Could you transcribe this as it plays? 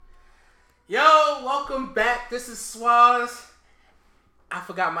Welcome back. This is Swaz. I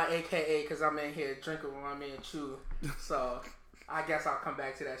forgot my AKA because I'm in here drinking with my man Chew. So I guess I'll come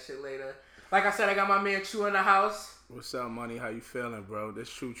back to that shit later. Like I said, I got my man Chew in the house. What's up, Money? How you feeling, bro? This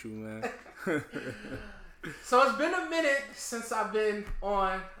Choo Choo, man. So it's been a minute since I've been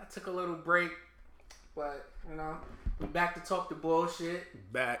on. I took a little break, but you know, we're back to talk the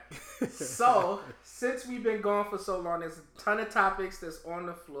bullshit. Back. So since we've been gone for so long, there's a ton of topics that's on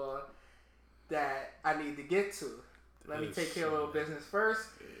the floor that I need to get to. Let me take care of a little business first.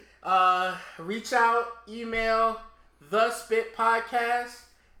 Reach out, email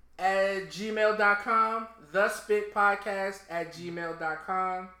thespitpodcast@gmail.com.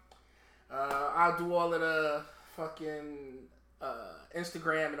 thespitpodcast@gmail.com. I'll do all of the fucking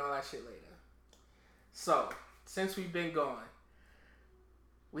Instagram and all that shit later. So, since we've been gone,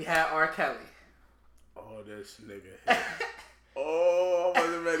 we had R. Kelly. Oh, this nigga. Oh, I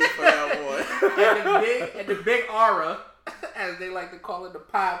wasn't ready for that one. and the big aura, as they like to call it, the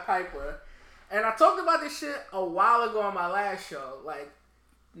Pied Piper. And I talked about this shit a while ago on my last show. Like,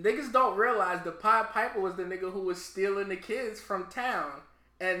 niggas don't realize the Pied Piper was the nigga who was stealing the kids from town.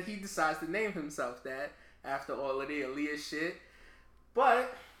 And he decides to name himself that after all of the Aaliyah shit.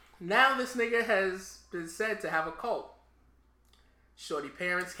 But now this nigga has been said to have a cult. Shorty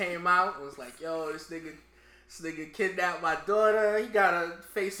parents came out and was like, yo, this nigga kidnapped my daughter. He got her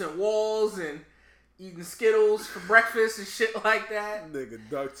facing walls and eating Skittles for breakfast and shit like that. Nigga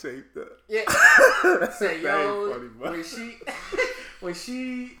duct taped her. Yeah. Say, yo, funny, when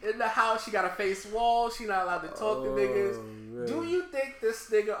she in the house, she got to face walls. She not allowed to talk to niggas. Man. Do you think this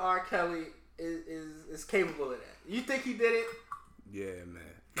nigga R. Kelly is capable of that? You think he did it? Yeah,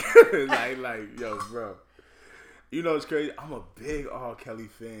 man. like, yo, bro. You know it's crazy. I'm a big R. Kelly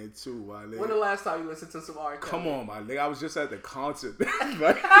fan too, my nigga. When the last time you listened to some R. Kelly? Come on, my nigga. I was just at the concert.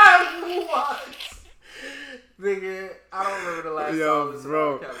 What? Nigga, I don't remember the last time I listened to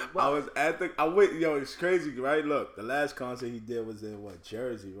R. Kelly. But I was at yo, it's crazy, right? Look, the last concert he did was in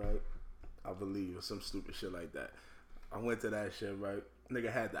Jersey, right? I believe, or some stupid shit like that. I went to that shit, right?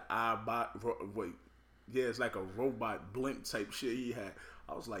 Nigga had the it's like a robot blimp type shit he had.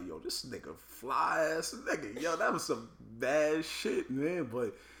 I was like, yo, this nigga fly ass nigga. Yo, that was some bad shit, man.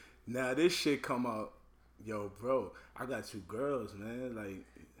 But now this shit come out, yo, bro, I got 2 girls, man. Like,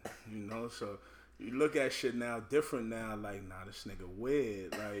 you know, so you look at shit now different now. Like, nah, this nigga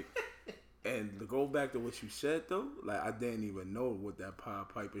weird. Like, and to go back to what you said though, like I didn't even know what that Pied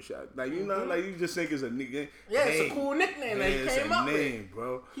Piper shit. Like, you know, like you just think it's a nigga. Yeah, it's a cool nickname that he came up with,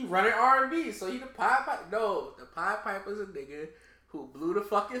 bro. He running R&B, so he the Pied Piper. No, the Pied Piper's a nigga who blew the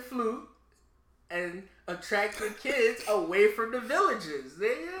fucking flute and attracted kids away from the villages,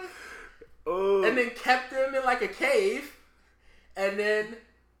 nigga. And then kept them in like a cave, and then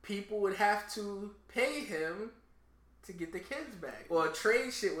people would have to pay him to get the kids back, or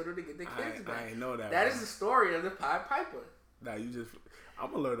trade shit with him to get the kids back. I ain't know that. That is the story of the Pied Piper. Nah, I'm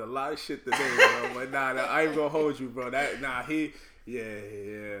gonna learn a lot of shit today, bro. But nah, I ain't gonna hold you, bro.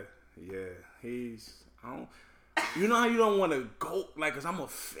 You know how you don't want to go, like, cause I'm a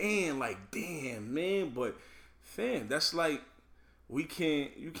fan, like, damn, man. But, fam, that's like, you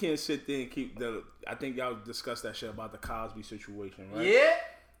can't sit there and keep I think y'all discussed that shit about the Cosby situation, right? Yeah.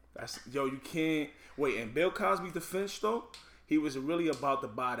 You can't, wait, and Bill Cosby's defense, though, he was really about to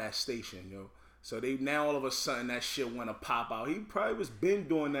buy that station, yo. So now all of a sudden that shit want to pop out. He probably was been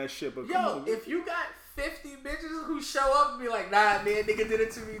doing that shit, but come on. If you got 50 bitches who show up and be like, nah, man, nigga did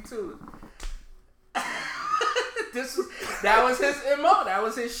it to me, too. That was his MO. That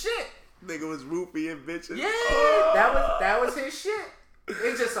was his shit. Nigga was roofing bitches. Yeah, that was his shit.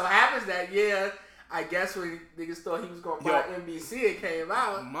 It just so happens that I guess when niggas thought he was gonna buy NBC, it came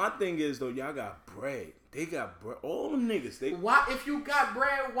out. My thing is though, y'all got bread. They got bread. All them niggas. Why? If you got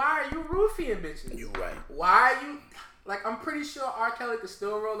bread, why are you roofing bitches? You right. Why are you? Like, I'm pretty sure R. Kelly could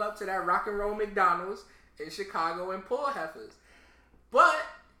still roll up to that rock and roll McDonald's in Chicago and pull heifers, but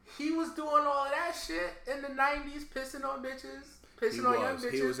he was doing all of that shit in the 90s, pissing on bitches, pissing on young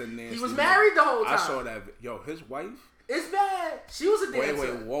bitches. He was a nasty. He was married the whole time. I saw that. Yo, his wife. It's bad. She was a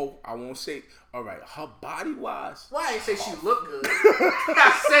dancer. Wait, whoa. I won't say. All right, her body wise. Well, I didn't say she looked good.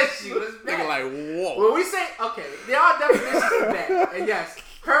 I said she was bad. Nigga like, whoa. When we say, okay, there are definitions of bad. And yes,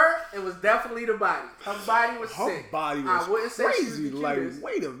 it was definitely the body. Her body was sick. Her body was crazy. Like,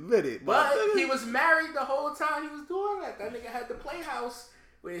 wait a minute. But he was married the whole time he was doing that. That nigga had the playhouse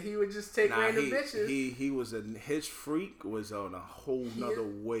where he would just take random bitches. He was his freak was on a whole nother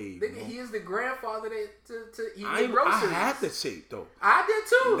wave. Nigga, he is the grandfather to eat groceries. I had the tape though. I did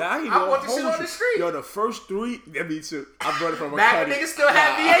too. I bought the shit on the street. Yo, the first 3, me too. I brought it from a back when niggas still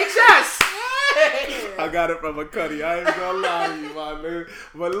had VHS. got it from a Cuddy. I ain't gonna lie to you, my nigga.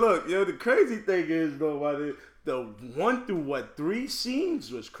 But look, yo, the crazy thing is though, my nigga, the 1 through 3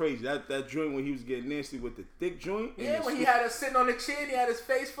 scenes was crazy. That joint when he was getting nasty with the thick joint. Yeah, when he had us sitting on the chin, he had his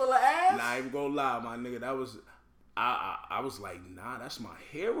face full of ass. Nah, I ain't gonna lie, my nigga. That was. I was like, nah, that's my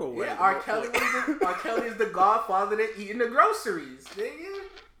hero. Yeah, R. Kelly is the godfather to eating the groceries. Nigga.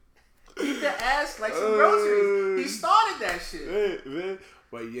 Eat the ass like some groceries. He started that shit. Man.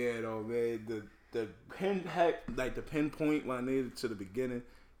 But yeah, though, man, the pinpoint, my nigga, to the beginning.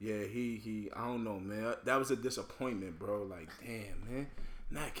 Yeah, he. I don't know, man. That was a disappointment, bro. Like, damn, man.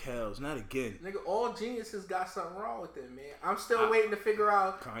 Not Kels, not again. Nigga, all geniuses got something wrong with them, man. I'm still waiting to figure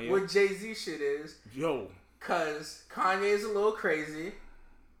out Kanye. What Jay-Z shit is. Yo. Cause Kanye is a little crazy.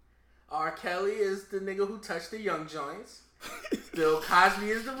 R. Kelly is the nigga who touched the young joints. Bill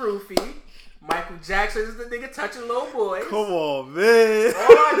Cosby is the roofie. Michael Jackson is the nigga touching little boys. Come on, man.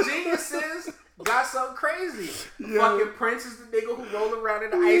 All our geniuses got something crazy. Fucking Prince is the nigga who rolled around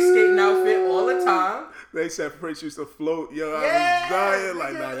in the ice skating outfit all the time. They said Prince used to float. Yo, I was dying.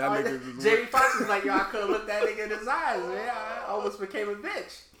 Like, nah, y'all niggas was Jamie Foxx was like, yo, I couldn't look that nigga in his eyes, man. I almost became a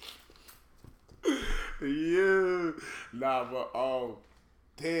bitch. Yeah. Nah, but,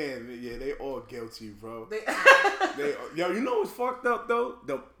 damn, yeah, they all guilty, bro. Yo, you know what's fucked up, though?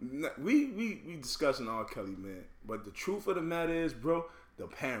 We discussing R. Kelly, man. But the truth of the matter is, bro, the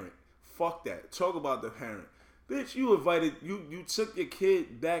parent. Fuck that. Talk about the parent. Bitch, you invited, you took your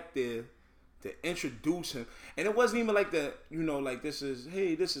kid back there to introduce him. And it wasn't even like like this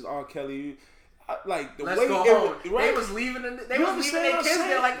is R. Kelly. Like the Let's way go home. Right? They was leaving their kids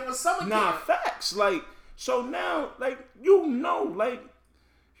there like it was summer camp. Nah, facts. Like, so now, like, this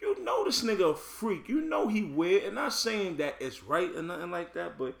nigga a freak. You know he weird. And not saying that it's right or nothing like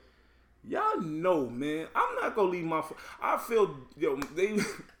that, but y'all know, man. I'm not gonna leave my. I feel they.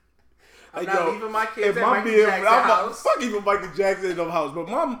 I'm not leaving my kids at Michael Jackson's house. Fuck even Michael Jackson in the house. But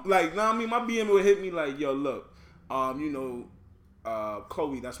my my BM would hit me like, yo, look,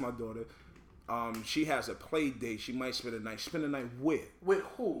 Chloe, that's my daughter. She has a play date. She might spend the night. Spend the night with? With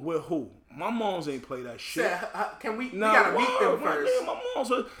who? With who? My moms ain't play that shit. Can we? Nah, we gotta meet them first. My moms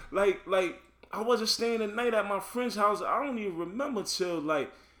was like I wasn't staying the night at my friend's house. I don't even remember till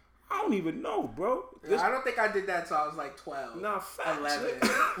like I don't even know, bro. I don't think I did that till I was like 12. Nah, facts. 11.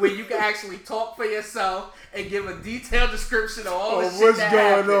 Where you can actually talk for yourself and give a detailed description of all the shit what's that going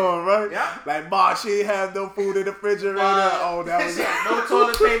happened. on, right? Yeah. Like, Ma, she ain't have no food in the refrigerator. That was no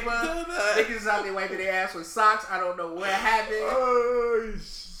toilet paper. Niggas out there wiping their ass with socks. I don't know what happened. Oh,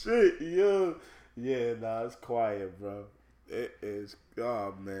 shit, yo. Yeah, nah, it's quiet, bro. It is.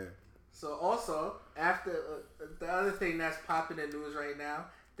 Oh, man. So, also, after the other thing that's popping in the news right now,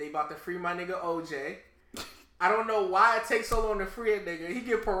 they about to free my nigga OJ. I don't know why it takes so long to free a nigga. He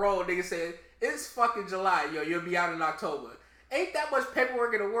get parole. Nigga said, it's fucking July. Yo, you'll be out in October. Ain't that much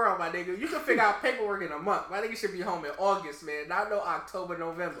paperwork in the world, my nigga. You can figure out paperwork in a month. My nigga should be home in August, man. Not no October,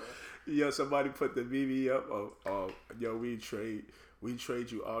 November. Yo, somebody put the BB up. Yo, we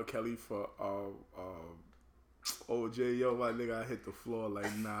trade you R. Kelly for OJ. Yo, my nigga, I hit the floor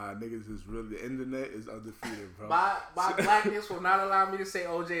like, nah, niggas is really, the internet is undefeated, bro. My blackness will not allow me to say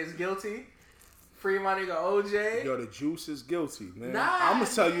OJ is guilty. Free my nigga OJ. Yo, the juice is guilty, man. Nah, I'm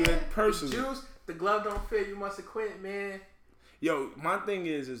gonna tell you it personally. The juice, the glove don't fit. You must have quit, man. Yo, my thing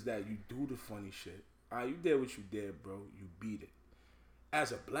is that you do the funny shit. All right, you did what you did, bro. You beat it.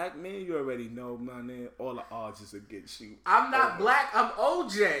 As a black man, you already know, my man, all the odds is against you. I'm not black. I'm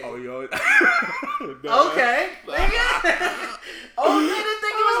OJ. Oh, yo. Okay. Nigga. OJ didn't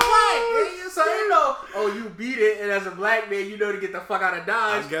think he was black. Nigga. So, you know, you beat it, and as a black man, you know to get the fuck out of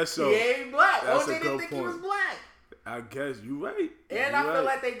Dodge. I guess so. He ain't black. That's OJ didn't think he was black. I guess you right. And I feel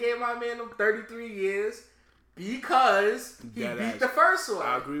like they gave my man them 33 years because he beat the first one.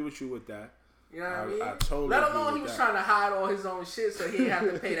 I agree with you with that. You know what I mean? I totally Let alone he was trying to hide all his own shit so he didn't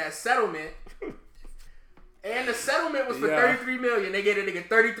have to pay that settlement. And the settlement was for $33 million. They gave a nigga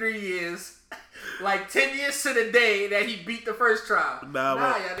 33 years. Like 10 years to the day that he beat the first trial. Y'all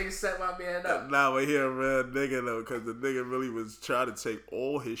niggas set my man up. Nah, but here, man, nigga, though, because the nigga really was trying to take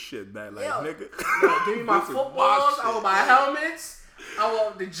all his shit back. Like, nigga. Give me my footballs. I want my helmets. I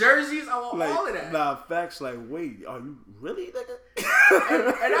want the jerseys. I want all of that. Nah, facts like, wait, are you really, nigga?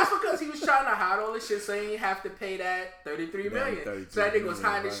 and that's because he was trying to hide all this shit so he didn't have to pay that $33 million. So that nigga was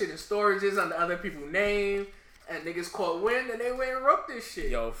hiding this shit in storages under other people's names. And niggas caught wind and they went and wrote this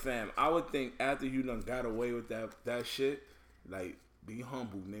shit. Yo, fam, I would think after you done got away with that shit, like, be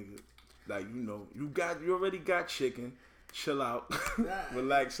humble, nigga. Like, you know, you already got chicken. chill out,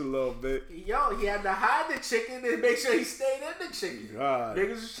 relax a little bit. Yo, he had to hide the chicken and make sure he stayed in the chicken. God,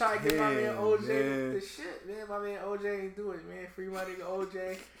 niggas was trying to get my man OJ man. the shit, man. My man OJ ain't do it, man. Free my nigga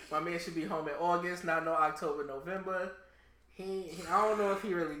OJ. My man should be home in August, not no October, November. I don't know if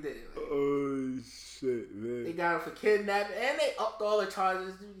he really did it. Like, oh shit, man. They got him for kidnapping, and they upped all the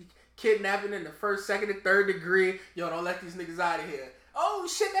charges. Kidnapping in the first, second, and third degree. Yo, don't let these niggas out of here. Oh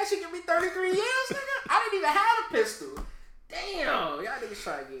shit, that shit give me 33 years, nigga. I didn't even have a pistol. Damn, y'all niggas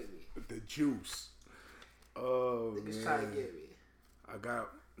trying to get me. The juice. Oh niggas man. trying to get me. I got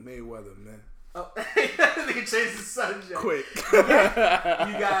Mayweather, man. Oh, nigga changed the subject. Quick. You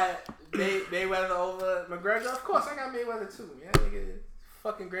got Mayweather over McGregor? Of course, I got Mayweather too, man. Nigga,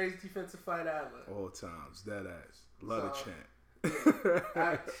 fucking greatest defensive fighter ever. All times, that ass. Love the champ.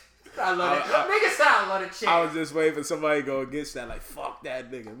 Yeah, I love it. Nigga said I love the champ. I was just waiting for somebody to go against that. Like, fuck that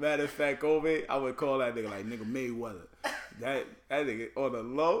nigga. Matter of fact, over I would call that nigga like nigga Mayweather. That nigga on the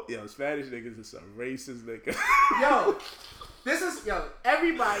low, yo, Spanish niggas is some racist nigga. Yo,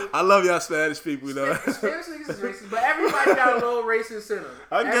 everybody. I love y'all Spanish people, though. Spanish niggas is racist, but everybody got a little racist in them.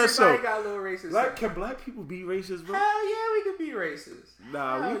 I guess so. Everybody got a little racist. Like, can black people be racist, bro? Hell yeah, we can be racist.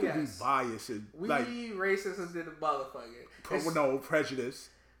 Nah, we can be biased. And, we like, racist as the motherfucker. No prejudice.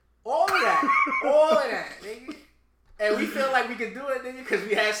 All of that, nigga. And we feel like we can do it, nigga, because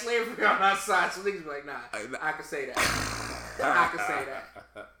we had slavery on our side. So niggas be like, nah, I can say that. I can say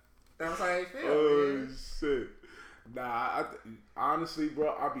that. That's how they feel. Oh man. shit. Nah, honestly,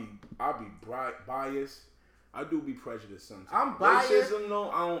 bro, I be biased. I do be prejudiced sometimes. I'm biased. Racism,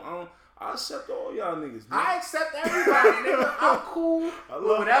 no, I accept all y'all niggas, man. I accept everybody, nigga. I'm cool with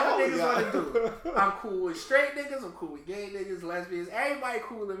whatever niggas want to do. I'm cool with straight niggas. I'm cool with gay niggas, lesbians. Everybody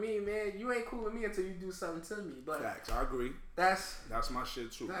cool to me, man. You ain't cool with me until you do something to me. But facts, I agree. That's my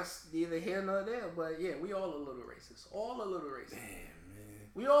shit too. That's neither here nor there. But yeah, we all a little racist. All a little racist. Damn, man.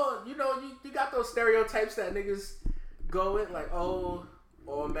 We all, you got those stereotypes that niggas go with, like, oh,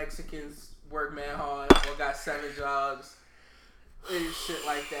 all Mexicans work mad hard or got 7 jobs and shit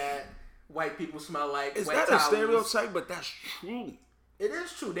like that. White people smell like Is wet that towels. a stereotype? But that's true. It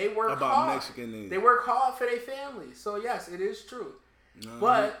is true. They work about hard. Mexican niggas. They work hard for their families. So yes, it is true.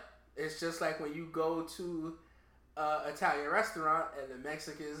 But it's just like when you go to an Italian restaurant and the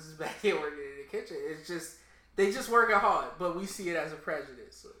Mexicans is back here working in the kitchen. It's just they just working hard, but we see it as a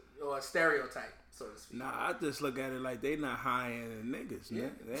prejudice or a stereotype, so to speak. Nah, I just look at it like they not hiring the niggas,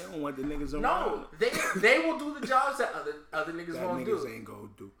 man. Yeah. They don't want the niggas around. No, they will do the jobs that other niggas that won't niggas do. Ain't gonna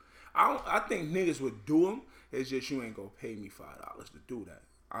do. I think niggas would do them. It's just you ain't gonna pay me $5 to do that.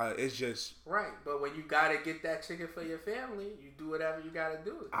 It's just right. But when you gotta get that chicken for your family, you do whatever you gotta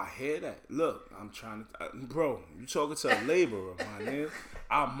do. I hear that. Look, I'm trying to, bro. You talking to a laborer, my man.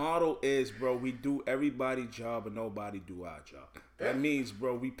 Our motto is, bro, we do everybody's job and nobody do our job. That means,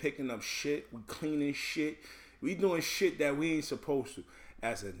 bro, we picking up shit, we cleaning shit, we doing shit that we ain't supposed to.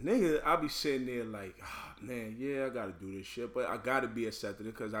 As a nigga, I be sitting there like, oh, man, yeah, I gotta do this shit, but I gotta be accepted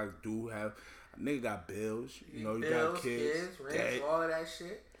because I do have. A nigga got bills, you know, you bills, got kids, rents, all of that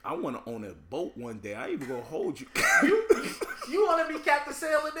shit. I want to own a boat one day. I even gonna hold you. You want to be Captain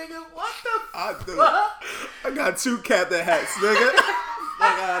Sailor, nigga? What the I do. I got 2 captain hats, nigga.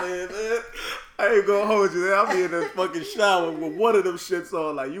 Fuck out of here, man. I ain't gonna hold you there. I'll be in the fucking shower with one of them shits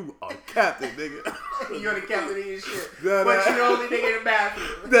on like, you are captain, nigga. You're the captain of your shit. That but ass. you're the only nigga in the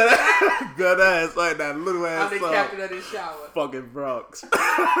bathroom. That ass, like that little ass. I'm the captain of this shower. Fucking Bronx.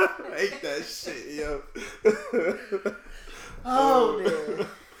 Hate that shit, yo. Oh, man.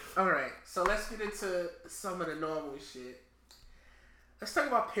 Alright, so let's get into some of the normal shit. Let's talk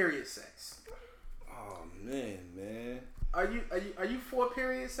about period sex. Oh, man. Are you for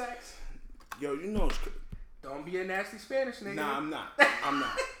period sex? Yo, you know, don't be a nasty Spanish nigga. Nah, I'm not.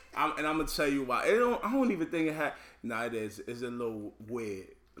 And I'm gonna tell you why. I don't even think it had. Nah, it is. It's a little weird.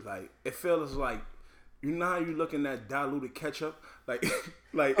 Like it feels like, you know how you looking at diluted ketchup, like.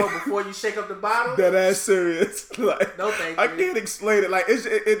 Oh, before you shake up the bottle. That ass serious. Like no, thank you. I can't explain it. Like it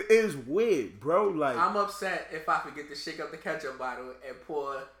is weird, bro. Like I'm upset if I forget to shake up the ketchup bottle and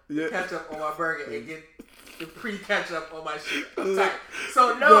pour ketchup on my burger and get the pre-ketchup on my shit. I'm tight.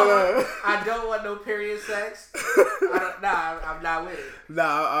 So no, I don't want no period sex. I'm not with it. Nah,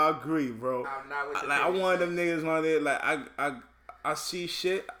 I agree, bro. I'm not with it. Like I want them niggas on there. Like I see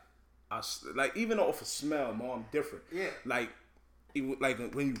shit. Like even off a smell, more I'm different. Yeah. Like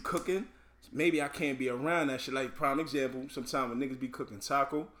when you cooking, maybe I can't be around that shit. Like prime example, sometimes when niggas be cooking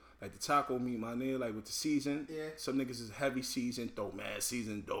taco. Like the taco meat, my nigga, like with the season. Yeah. Some niggas is heavy season, throw mad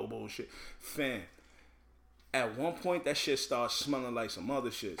season, dough bullshit. Fan. at one point, that shit starts smelling like some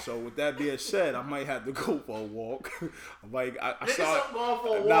other shit. So with that being said, I might have to go for a walk. Like I start going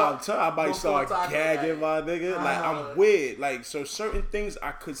for a walk. Nah, I'm telling you, I might start gagging, my nigga. Like I'm weird. Like so, certain things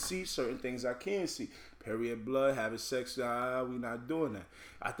I could see, certain things I can't see. Period, blood, having sex. We not doing that.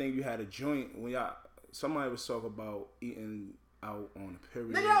 I think you had a joint when somebody was talking about eating out on a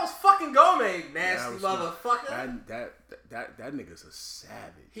period. Nigga, that was fucking Gomez, nasty motherfucker. That nigga's a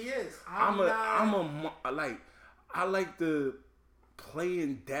savage. He is. I like to play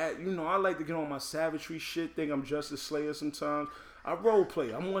in that. You know, I like to get on my savagery shit. Think I'm Justice Slayer sometimes. I role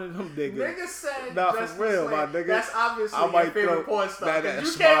play. I'm one of them niggas. Nigga said Justice for real, Slayer. My nigga. That's obviously your favorite porn star. You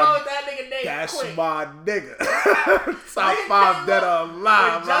came out with that nigga name That's quick. my nigga. Top 5 dead or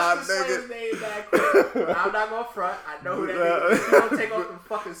alive, my nigga. Slayer's name that quick. I'm not gonna front. I know who that nigga is. You gonna take off them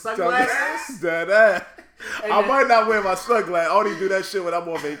fucking sunglasses? That. I might not wear my sunglasses. I only do that shit when I'm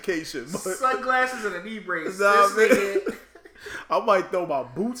on vacation. But sunglasses and a knee brace. I might throw my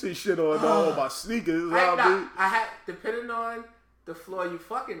boots and shit on my sneakers. I had, depending on the floor you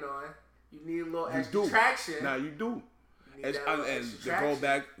fucking on, you need a little extra traction. Now you do. And to go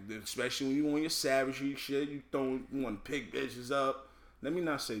back, especially when you on your savagery shit, you want to pick bitches up. Let me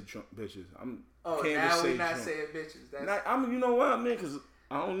not say drunk bitches. Now we're not saying bitches. You know what, man? Because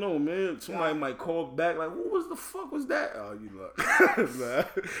I don't know, man. Somebody might call back like, "What was the fuck was that?" Oh, you look.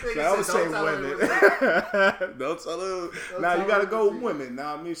 So I would say women. Don't tell her. Now you gotta go with women.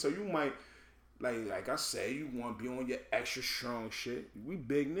 Now I mean, so you might. Like I say, you want to be on your extra strong shit. We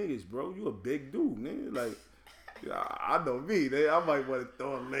big niggas, bro. You a big dude, nigga. Like, I know me. I might want to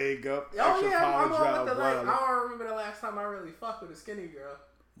throw a leg up. Oh yeah, I'm on with the I don't remember the last time I really fucked with a skinny girl.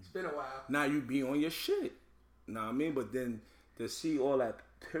 It's been a while. Now you be on your shit. Know what I mean? But then to see all that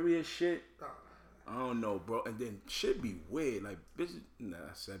period shit, I don't know, bro. And then shit be weird. Like bitches. Nah,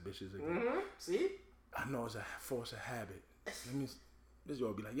 I said bitches again. Mm-hmm. See? I know it's a force of habit. Let me. This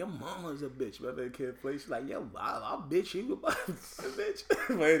girl be like, your mama's a bitch. Remember that kid play? She's like, yo, I'll bitch you. Bitch.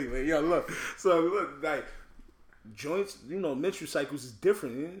 But anyway, yo, look. So, look, like, joints, you know, menstrual cycles is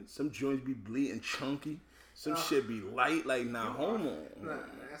different. Eh? Some joints be bleeding chunky. Some shit be light. Like, hold on. Nah,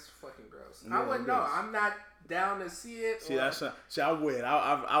 that's fucking gross. I wouldn't know. I'm not down to see it. See, I would.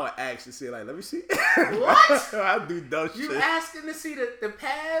 I would ask to see, like, let me see. What? I do dumb shit. You asking to see the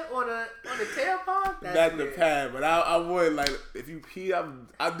pad or the tampon? That's not weird. The pad, but I would, like, if you pee, I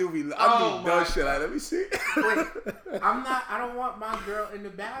do dumb shit. Like, let me see. Wait, I don't want my girl in the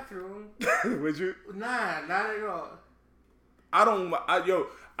bathroom. Would you? Nah, not at all.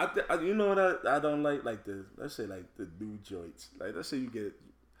 You know what I don't like let's say like the new joints. Like let's say you get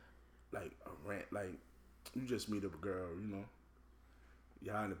like a rant, like you just meet up a girl, you know,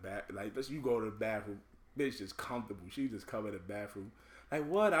 y'all in the back, like you go to the bathroom, bitch just comfortable, she just covered the bathroom. Like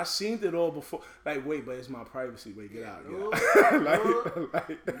what? I seen it all before. Like wait, but it's my privacy. Wait, get out. No,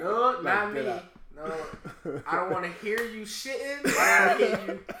 no, not me. No, I don't want to hear you shitting. I don't want to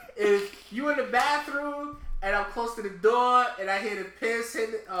hear you. If you in the bathroom and I'm close to the door and I hear the piss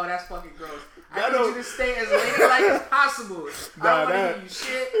hitting, oh, that's fucking gross. I need you to stay as ladylike as possible. I don't want to hear you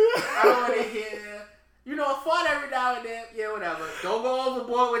shit. I don't want to hear, a fart every now and then. Yeah, whatever. Don't go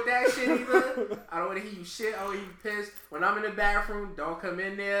overboard with that shit either. I don't want to hear you shit. I want to hear you piss. When I'm in the bathroom, don't come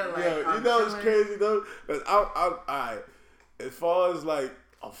in there. Like, yeah, it's crazy though. Cause I as far as like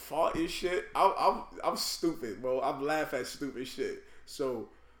a fart and shit, I'm stupid, bro. I'm laughing at stupid shit. So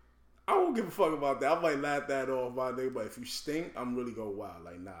I won't give a fuck about that. I might laugh that off, my nigga. But if you stink, I'm really go wild.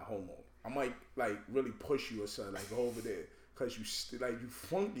 Like, nah, hold on. I might like really push you or something. Like, go over there. Cause you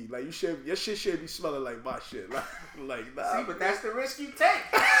funky, like your shit should be smelling like my shit, like nah. See, but that's the risk you take.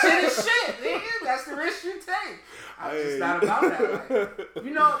 Shit is shit, nigga. That's the risk you take. I'm just not about that.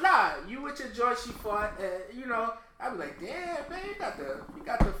 Like, you with your joint, she fought, and I'd be like, damn, man, you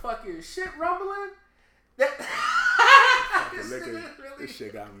got the fucking shit rumbling. That this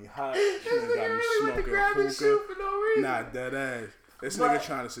shit got me hot. This nigga got me smoking hookah. For no reason. Nah, dead ass. This nigga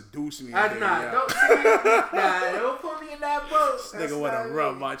trying to seduce me. Don't put me in that boat. This nigga want to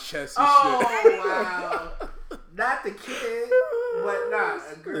rub my chest and shit. Oh, wow. Not the kid, but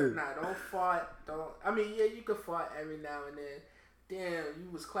a girl. Don't fart. You can fart every now and then. Damn, you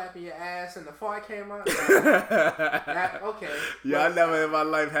was clapping your ass and the fart came out. Okay. Yeah, I never in my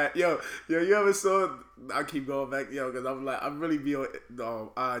life had. Yo, you ever saw? I keep going back, because I'm really be on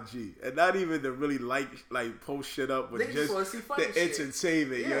IG, and not even to really like post shit up, but just the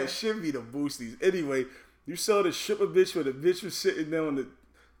entertainment. Yeah. It should be the boosties. Anyway, you saw the stripper bitch where the bitch was sitting there on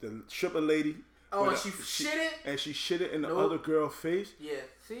the stripper lady Oh, and she shit it? And she shit it in the other girl's face? Yeah.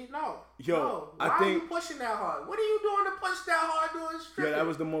 See, no. Yo, no. Why are you pushing that hard? What are you doing to push that hard doing stripping? Yeah, that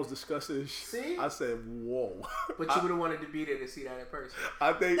was the most disgusting shit. See? I said, whoa. But you would have wanted to be there to see that in person.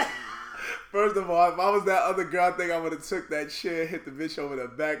 I think, first of all, if I was that other girl, I think I would have took that chair, hit the bitch over the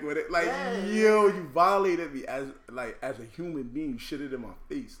back with it. Like, yo, you violated me as a human being. You shitted in my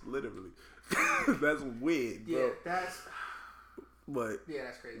face, literally. That's weird, bro. Yeah, that's... But yeah,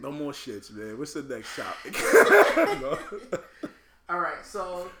 that's crazy. No more shits, man. What's the next topic? All right,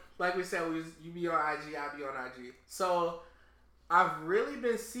 so like we said, you be on IG, I be on IG. So I've really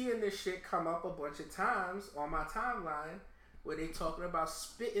been seeing this shit come up a bunch of times on my timeline where they talking about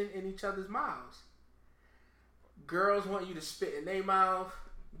spitting in each other's mouths. Girls want you to spit in their mouth.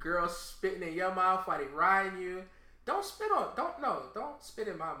 Girls spitting in your mouth while they riding you. Don't spit in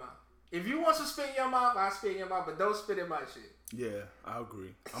my mouth. If you want to spit in your mouth, I'll spit in your mouth, but don't spit in my shit. Yeah, I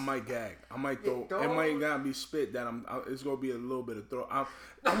agree. I might gag. I might throw. It might not be spit that it's gonna be a little bit of throw.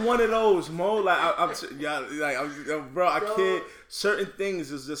 I'm one of those, Mo. Like bro. I can't. Certain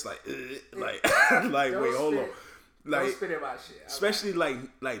things is just like wait, hold on. Like, don't spit in my shit. Especially like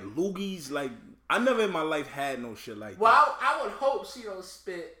loogies. Like I never in my life had no shit like that. Well, I would hope she don't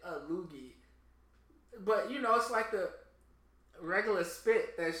spit a loogie, but it's like the regular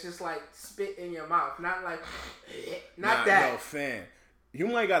spit that's just like spit in your mouth, not like that. No, fan. You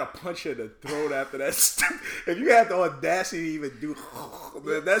might gotta punch her in the throat after that. If you have the audacity to even do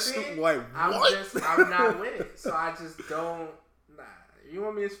that's like what? I'm not with it, so I just don't. Nah, you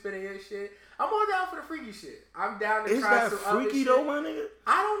want me to spit in your shit? I'm all down for the freaky shit. I'm down to try some other shit. Is that freaky though, my nigga?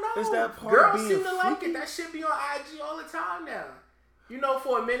 I don't know. Is that part Girls being seem to freaky? like it. That shit be on IG all the time now.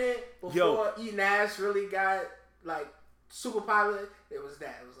 For a minute before eating ass really got like super popular, it was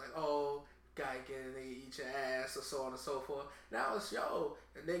that. It was like, oh, gotta get a nigga eat your ass or so on and so forth. Now it's, the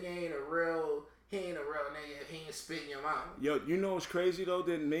nigga ain't a real nigga. He ain't spit in your mouth. Yo, you know what's crazy though?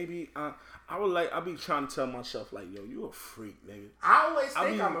 Then maybe I be trying to tell myself like, yo, you a freak, nigga. I always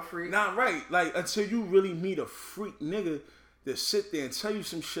think I'm a freak. Not right. Like until you really meet a freak nigga that sit there and tell you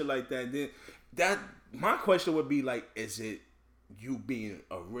some shit like that. Then my question would be like, is it you being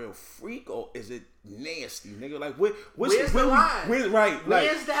a real freak or is it nasty, nigga? Like, where's the line? Where's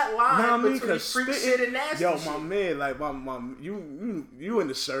that line between freak shit and nasty shit? My man, like, you in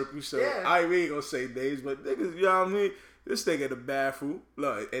the circle, so I ain't gonna say names, but niggas, you know what I mean? This thing in the bathroom,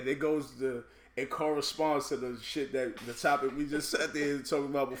 look, and it corresponds to the shit that the topic we just sat there and talking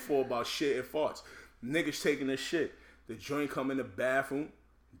about before about shit and farts. Niggas taking this shit. The joint come in the bathroom,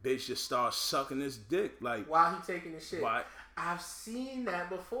 bitch just starts sucking his dick, like while he taking the shit. Why? I've seen that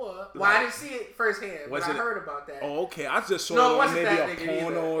before. Well, I didn't see it firsthand, but I heard about that. Oh, okay. I just saw it on maybe a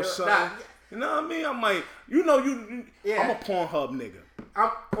porno or something. You know what I mean? I'm like, I'm a Pornhub nigga.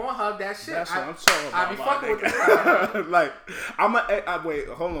 I'm Pornhub that shit. That's what I'm talking about. I be fucking with the like, wait,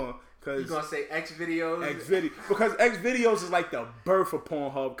 hold on. You gonna say X videos? X video, because X videos is like the birth of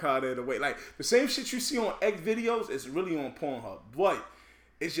Pornhub kind of in a way. Like the same shit you see on X videos is really on Pornhub, but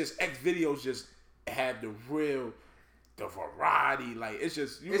it's just X videos just have the variety. Like it's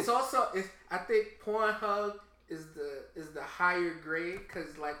just I think Pornhub is the higher grade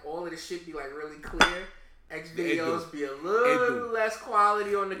because like all of the shit be like really clear. X videos be a little less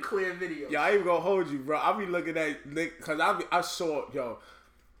quality on the clear videos. Yeah, I ain't gonna hold you, bro. I be looking at because I saw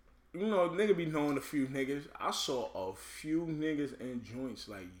nigga be knowing a few niggas. I saw a few niggas in joints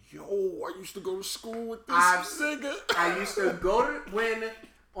like, yo, I used to go to school with this nigga. I used to go to when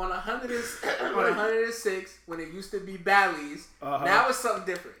on 106 when it used to be Bally's. Now it's something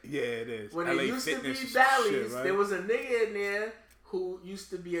different. Yeah, it is. When it used to be Bally's, there was a nigga in there who used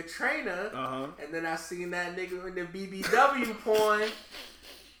to be a trainer, and then I seen that nigga in the BBW porn,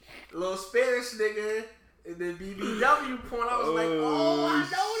 little Spanish nigga in the BBW porn. I was like, oh, I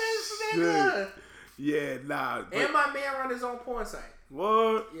know this nigga. Yeah, nah. And my man run his own porn site.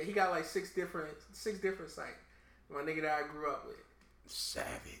 What? Yeah, he got like six different sites. My nigga that I grew up with.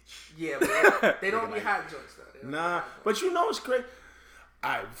 Savage. Yeah, but they don't be hot jokes though. Nah, but it's great.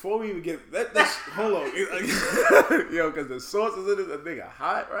 Alright, before we even get let's hold on. Yo, because the sources of this a nigga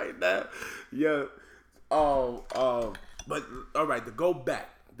hot right now. Yeah. But alright, to go back.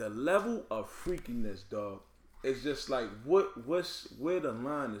 The level of freakiness, dog, is just like where the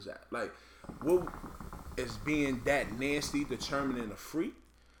line is at? Like, what is being that nasty determining a freak?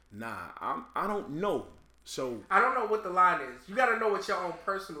 Nah, I don't know. So I don't know what the line is. You gotta know what your own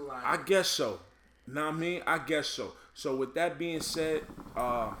personal line is. I guess so. Know what I mean? I guess so. So with that being said,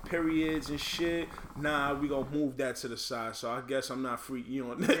 periods and shit, nah, we gonna move that to the side. So I guess I'm not freaky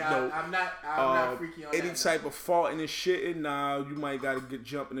on that. Yeah, I'm not freaky on any that. type of farting and shitting, nah, you might gotta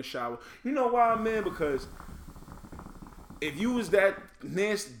jump in the shower. You know why, man? Because if you was that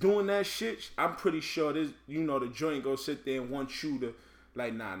nasty doing that shit, I'm pretty sure this, the joint go sit there and want you to,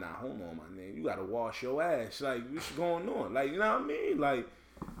 like, nah, hold on, my nigga, you gotta wash your ass. Like, what's going on? Like, you know what I mean? Like,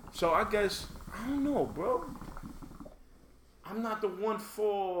 so I guess I don't know, bro. I'm not the one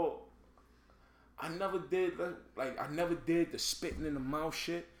for. I never did the spitting in the mouth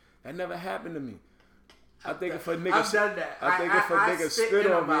shit. That never happened to me. I think if a nigga, I've done that. I think if a nigga spit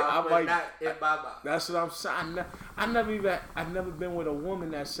on me, I might. Not in my mouth. That's what I'm saying. I've never been with a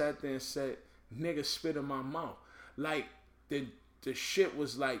woman that sat there and said, "Nigga, spit in my mouth." Like the shit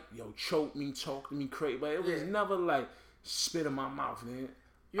was like, "Yo, choke me, talk to me, crazy," but it was never like spit in my mouth, man.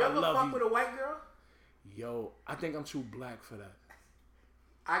 You ever fuck with a white girl? Yo, I think I'm too black for that.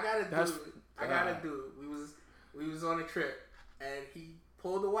 I got a dude. We was on a trip and he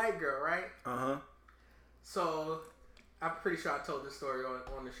pulled a white girl, right? So I'm pretty sure I told this story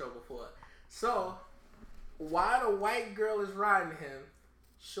on the show before. So while the white girl is riding him,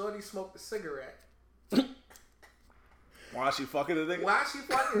 shorty smoked a cigarette. Why she fucking the nigga?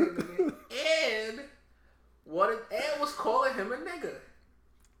 And was calling him a nigga.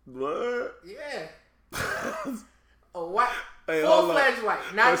 What? Yeah. A white, full-fledged white.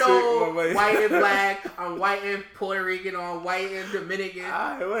 Not white and black. I'm white and Puerto Rican. Or white and Dominican.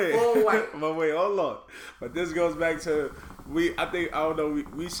 Full white. But wait, hold on. But this goes back to we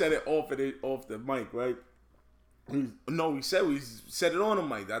said it off the mic, right? We said it on the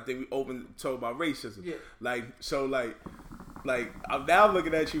mic. I think we talk about racism. Yeah. Like I'm now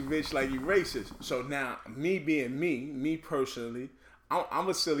looking at you, bitch, like you racist. So now me being me personally, I'm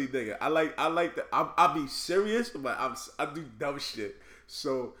a silly nigga. I be serious, but I do dumb shit.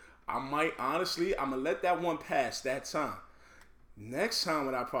 So I'm gonna let that one pass that time. Next time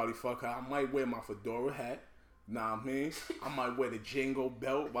when I probably fuck her, I might wear my fedora hat. Nah, I mean, I might wear the Django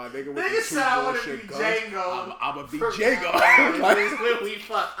belt, my nigga with the two bullshit guns. I'm gonna be Django. When we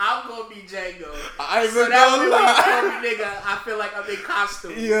fuck, I'm gonna be Django. I ain't so even that gonna lie. when you nigga, I feel like I'm in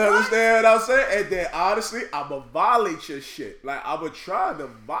costume. You understand what I'm saying? And then honestly, I'ma violate your shit. Like I'ma try to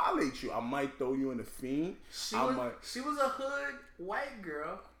violate you. I might throw you in the fiend. She was a hood white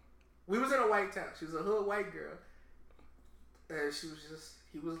girl. We was in a white town. She was a hood white girl. And she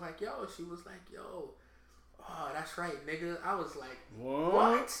was like, yo. Oh, that's right, nigga. I was like,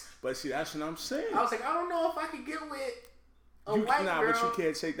 what? But see, that's what I'm saying. I was like, I don't know if I could get with a white girl. But you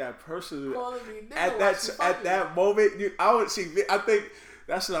can't take that personally. Nigga at that moment, I think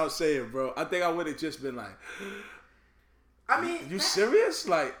that's what I was saying, bro. I think I would have just been like, I mean, you serious?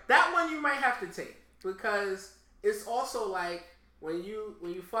 Like that one you might have to take because it's also like when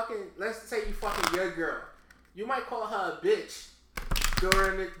you fucking, let's say you fucking your girl, you might call her a bitch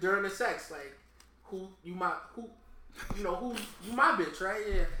during the sex, like. You my bitch, right?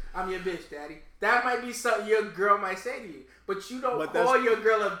 Yeah, I'm your bitch, daddy. That might be something your girl might say to you, but you don't call your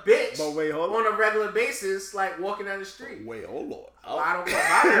girl a bitch on a regular basis, like walking down the street. Wait, hold on. I don't call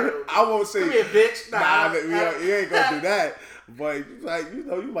my girl. I won't say. Come here, bitch. Nah, you ain't gonna do that. But like, you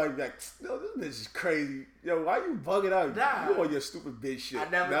might be like, no, this bitch is crazy. Yo, why you bugging out? Nah. You on your stupid bitch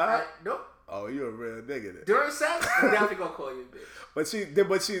shit. Nope. Oh, you a real nigga then. During sex, I'm definitely gonna call you a bitch. But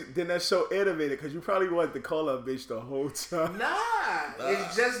then that's so animated because you probably wanted to call her a bitch the whole time. Nah,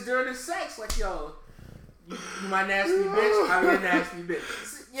 it's just during the sex. Like, yo, you my nasty bitch, I'm your nasty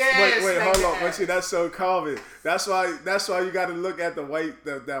bitch. Yeah. Wait, hold on. But see, that's so common. That's why you got to look at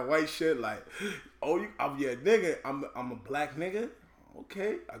that white shit like, oh, I'm your nigga. I'm a black nigga.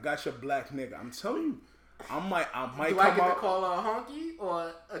 Okay, I got your black nigga. I'm telling you. I might Do I get to call her a honky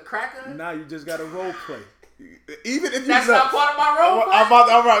or a cracker? Nah, you just got to role play. Even if that's not part of my role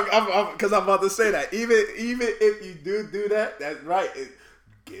play. Because I'm about to say that. Even if you do that, that's right.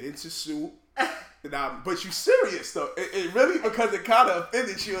 Get into suit. Now, but you serious though. It really because it kind of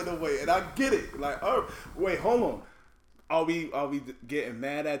offended you in a way, and I get it. Like, oh, wait, hold on. Are we getting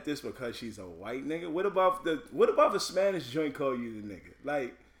mad at this because she's a white nigga? What about the Spanish joint call you the nigga?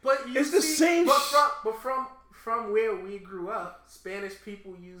 Like. But it's the same. But from where we grew up, Spanish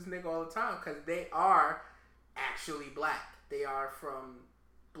people use nigga all the time because they are actually black. They are from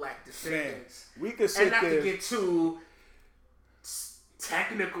black descendants. Man, we could sit and not there. to get too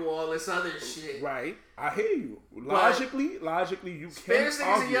technical, all this other shit. Right, I hear you. Logically, you can. Spanish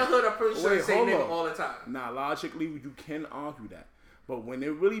niggas in your hood are pretty sure they say nigga all the time. Nah, logically, you can argue that. But when they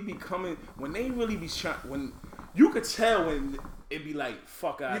really be coming, when they really be trying, when you could tell when it be like,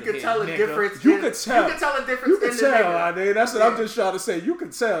 fuck out of here, You could tell a nigga. difference. You could tell. You could tell a difference. You could in tell, the nigga. nigga. That's what I'm just trying to say. You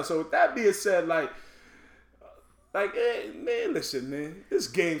could tell. So with that being said, like, hey, man, listen, man. It's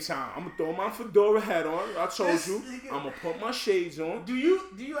game time. I'm gonna throw my fedora hat on. I told you. I'm gonna put my shades on. Do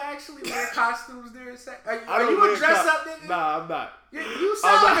you actually wear costumes during sex? Are you a dress up nigga? Nah, I'm not. You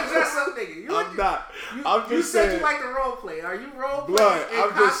sound like a dress up nigga. I'm not. I'm just you said saying, you like to role play. Are you role playing? Blood.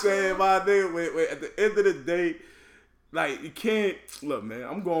 I'm just saying, my nigga. Wait. At the end of the day, like, you can't look, man.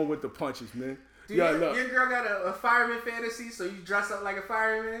 I'm going with the punches, man. Your girl got a fireman fantasy, so you dress up like a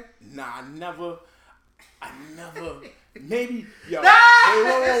fireman? Nah, I never. Maybe, yo. Nah,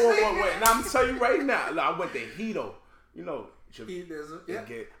 wait. Now, I'm telling you right now. Look, I went to Hito. You know, I've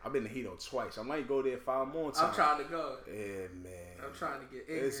been to Hito twice. I might go there 5 more times. I'm trying to go. Yeah, man. I'm trying to get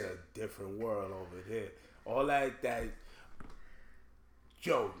in. It's a different world over there. All that.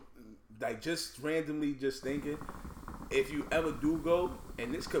 Yo, like, just randomly just thinking, if you ever do go,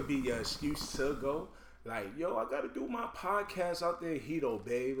 and this could be your excuse to go, like, yo, I gotta do my podcast out there in Hito,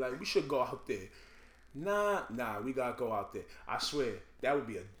 babe. Like, we should go out there. Nah, we gotta go out there. I swear, that would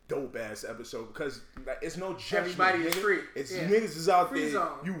be a dope ass episode because like, it's no judgment. Everybody is free. It's niggas is out free there,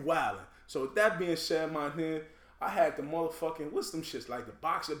 zone. You wildin'. So with that being said, my man, I had the motherfucking, what's them shits, like the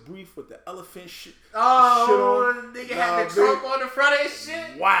boxer brief with the elephant shit. Oh, nigga had the trunk on the front of his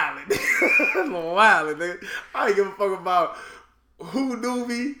shit? Wildin'. Wildin', nigga. I ain't give a fuck about who knew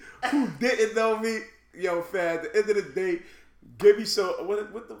me, who didn't know me. Yo, fam, at the end of the day, give me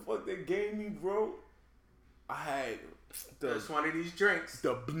what the fuck they gave me, bro? I had just one of these drinks.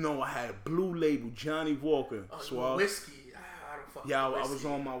 I had Blue Label, Johnny Walker. Whiskey. I don't fuck with whiskey. I was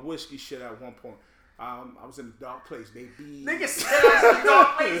on my whiskey shit at one point. I was in a dark place, baby. Nigga said I was in a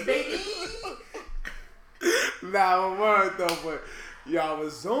dark place, baby. Nah, I'm worried though, but I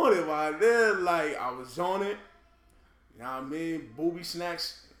was on it, man. Then, like, I was on it. You know what I mean? Booby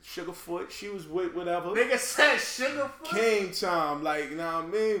snacks. Sugarfoot, she was with whatever. Nigga said Sugarfoot. Game time, like, you know what I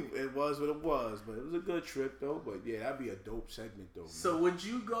mean? It was what it was, but it was a good trip though. But yeah, that'd be a dope segment though. So man, would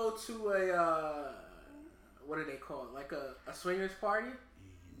you go to a what do they call it? Like a swingers party?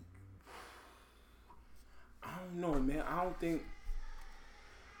 I don't know, man. I don't think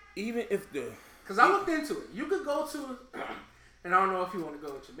even if because I looked into it. You could go to, and I don't know if you want to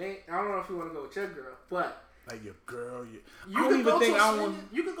go with your mate. I don't know if you want to go with your girl, but. Like your girl, you could go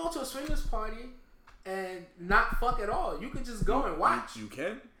to a swingers party and not fuck at all. You could just go and watch. You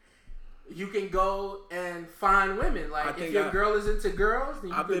can. You can go and find women. Like if your girl is into girls, then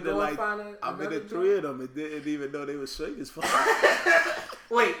you could go and find a. I've been to 3 of them and didn't even know they were swingers.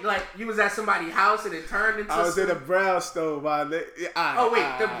 Wait, like you was at somebody's house and it turned into. I was in a brownstone, man. The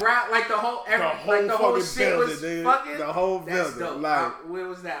brown, like the whole shit was dude. fucking. The whole building. Dope. Like, where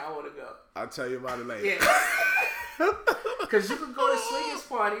was that? I want to go. I'll tell you about it later. Yeah. Because you could go to swingers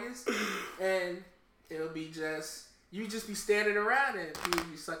parties and it'll be you just be standing around and people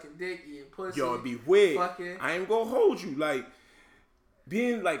be sucking dick, eating pussy. Yo, it'd be weird. Fucking. I ain't gonna hold you. Like,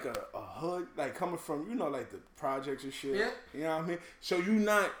 being like a hood, like coming from, like the projects and shit. Yeah. You know what I mean? So you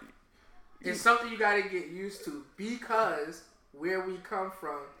not. It's something you gotta get used to because where we come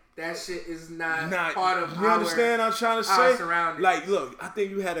from, that shit is not part of you understand what I'm trying to say? Surroundings. Like, look, I think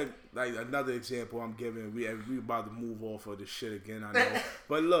you had another example I'm giving. We about to move off of this shit again, I know.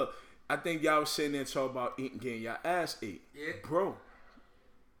 But look, I think y'all was sitting there talking about getting your ass ate. Yeah. Bro,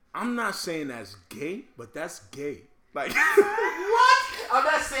 I'm not saying that's gay, but that's gay. Like what? I'm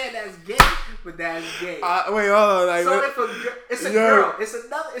not saying that's gay, but that's gay. Wait, hold on. Like, so if it's a girl,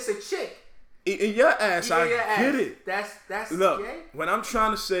 it's a chick. In your ass, get it. That's look, gay. What I'm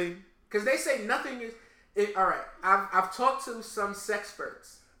trying to say, because they say nothing is. All right, I've talked to some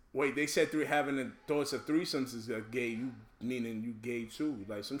sexperts. Wait, they said having the thoughts of threesomes is gay. You meaning you gay too?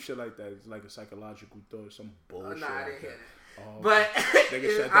 Like some shit like that. It's like a psychological thought, some bullshit. Nah, I didn't like hear that. Oh, but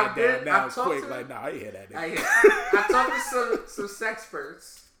nigga shut that down now quick. Like, nah, I didn't hear that. I talked to some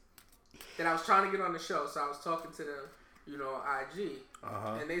sexperts that I was trying to get on the show, so I was talking to them, on IG,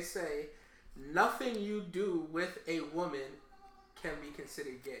 and they say nothing you do with a woman can be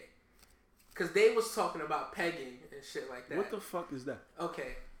considered gay. Because they was talking about pegging and shit like that. What the fuck is that?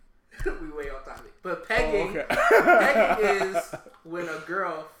 Okay. We way off topic. But pegging, pegging is when a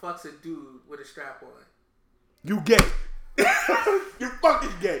girl fucks a dude with a strap on. You gay. You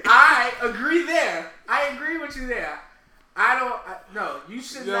fucking gay. I agree there. I agree with you there. No, you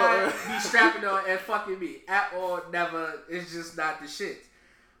should not be strapping on and fucking me. At all, never. It's just not the shit.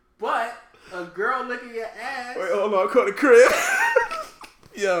 But a girl licking your ass. Wait, hold on. I caught the crib.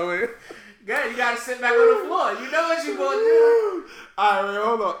 Yo, man. Good, you gotta sit back on the floor. You know what you gonna do. All right, wait,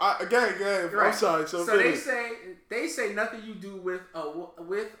 hold on. Again. Right. I'm sorry. So they say nothing you do with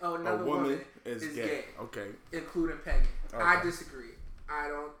another woman is gay. Okay. Including pegging. Okay. I disagree. I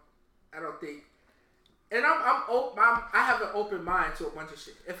don't think. And I have an open mind to a bunch of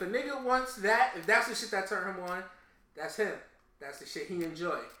shit. If a nigga wants that, if that's the shit that turn him on, that's him. That's the shit he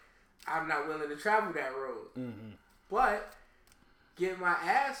enjoy. I'm not willing to travel that road. Mm-hmm. But get my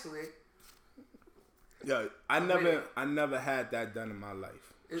ass licked. Yeah, I never had that done in my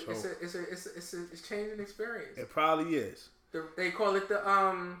life. It's changing experience. It probably is. They call it the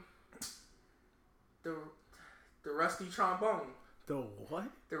rusty trombone. The what?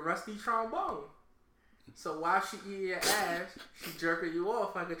 The rusty trombone. So while she eating your ass, she jerking you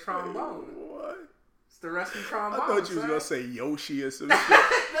off like a trombone. What? It's the rusty trombone. I thought you was gonna say Yoshi or some shit.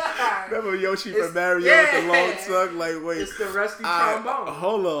 Remember Yoshi from Mario with the long tongue? Like, wait. It's the rusty trombone.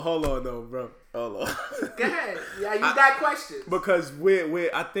 Hold on, though, bro. Hold on. Go ahead. Yeah, you got questions. Because where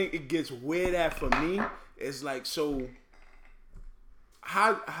I think it gets weird at for me is like, so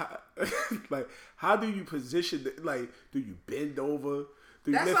how how do you position like, do you bend over?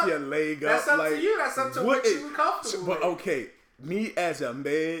 Do you lift your leg up? That's up to you. That's up to what you comfortable with. But okay, me as a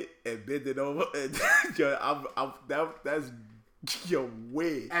man and bending over, and that's your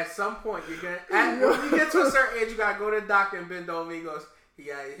way. At some point, you're gonna. When you get to a certain age, you gotta go to the doctor and bend over. He goes, he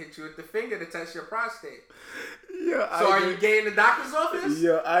gotta hit you with the finger to test your prostate. Yeah. So are you gay in the doctor's office?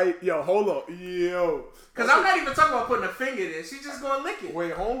 Yeah. Hold on. Because I'm not even talking about putting a finger in. She's just gonna lick it.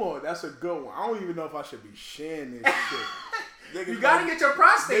 Wait, hold on. That's a good one. I don't even know if I should be sharing this shit. Niggas you gotta get your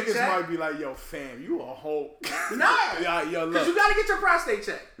prostate checked. Niggas might be like, yo, fam, you a hoe. Nah. Yo, look. Because you gotta get your prostate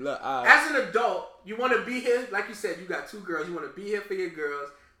checked. Look, as an adult, you want to be here. Like you said, you got 2 girls. You want to be here for your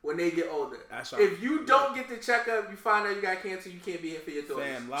girls when they get older. That's right. If you don't get the checkup, you find out you got cancer, you can't be here for your daughters.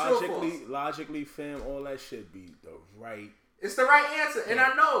 Fam, logically, fam, all that shit be the right. It's the right answer, and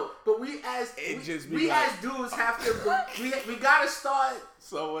I know, but we as dudes have to. We gotta start.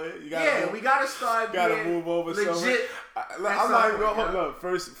 So we gotta start. Gotta move over legit. I'm like, look,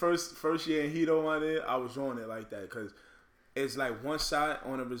 first year in Hito on it, I was on it like that because it's like one side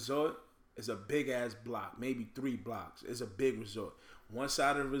on a resort is a big ass block, maybe 3 blocks. It's a big resort. One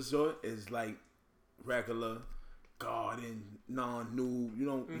side of the resort is like regular garden, non-nude. You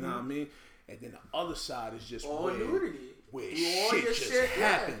know what I mean? And then the other side is just all nudity. Where shit just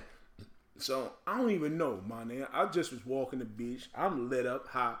happened. Yeah. So I don't even know, my nigga. I just was walking the beach. I'm lit up,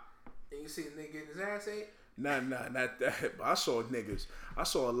 hot. And you see a nigga getting his ass ate? Nah, not that. But I saw niggas. I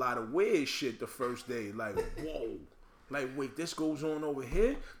saw a lot of weird shit the first day. Like, whoa. Like, wait, this goes on over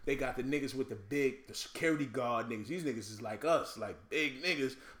here? They got the niggas with the security guard niggas. These niggas is like us, like big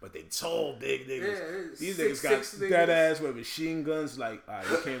niggas, but they tall big niggas. Yeah, these niggas got that ass with machine guns. Like, all right,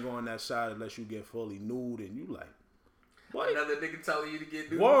 you can't go on that side unless you get fully nude. And you like, what? Another nigga telling you to get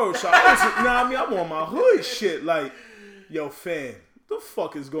nude. Whoa, so I'm on my hood shit. Like, yo, fam, the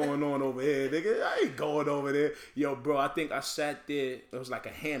fuck is going on over here, nigga? I ain't going over there. Yo, bro, I think I sat there. It was like a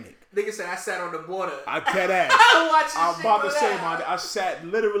hammock. Nigga said I sat on the border. I dead ass. I'm about to say, man, I sat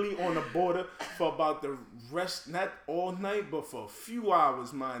literally on the border for about the rest, not all night, but for a few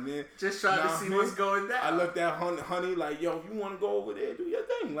hours, man. Just trying to see what's going down. I looked at honey like, yo, if you want to go over there, do your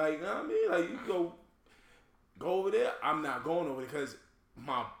thing. Like, you know what I mean? Like, you go over there. I'm not going over there because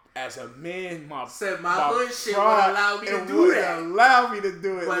as a man, my hood shit would allow me to do that. Allow me to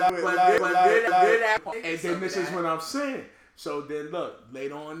do it. And then this is what I'm saying. So then look,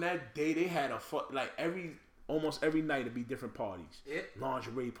 later on that day, they had almost every night it'd be different parties. Yeah.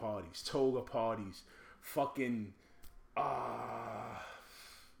 Lingerie parties, toga parties, fucking luau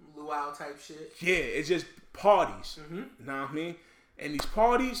type shit. Yeah, it's just parties. Mm-hmm. You know what I mean? And these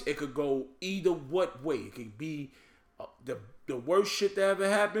parties, it could go either what way. It could be the worst shit that ever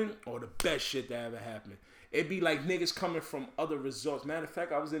happened or the best shit that ever happened. It'd be like niggas coming from other resorts. Matter of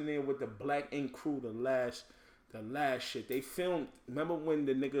fact, I was in there with the Black Ink crew the last shit. They filmed, remember when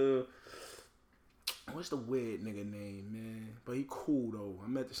the nigga, what's the weird nigga name, man? But he cool though. I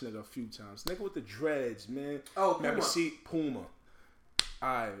met this nigga a few times. Nigga with the dreads, man. Oh, Puma. Remember, Puma.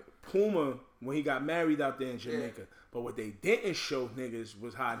 Alright, Puma, when he got married out there in Jamaica. Yeah. But what they didn't show niggas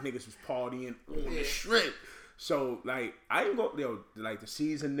was how niggas was partying on the strip. So, like, I ain't go, like, the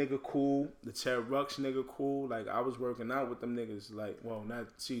Season nigga cool, the Terror Rux nigga cool. Like, I was working out with them niggas, like, well, not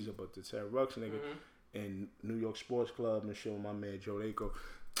Caesar, but the Terror Rux nigga in New York Sports Club and showing my man Joe Dako.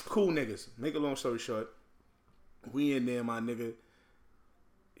 Cool niggas. Make a long story short, we in there, my nigga.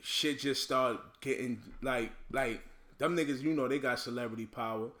 Shit just started getting, like, them niggas, you know, they got celebrity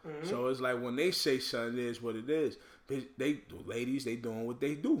power. Mm-hmm. So it's like when they say something, it is what it is. The ladies, they doing what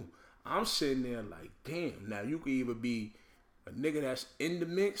they do. I'm sitting there like, damn. Now you could either be a nigga that's in the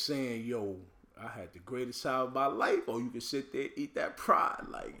mix saying, yo, I had the greatest time of my life, or you can sit there and eat that pride.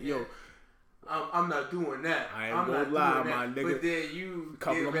 Like, yo, I'm not doing that. I ain't gonna lie, my nigga. But then you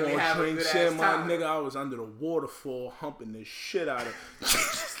couple of really more have drinks a good in, ass my time. nigga. I was under the waterfall humping the shit out of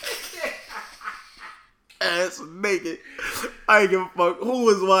ass naked. I ain't give a fuck who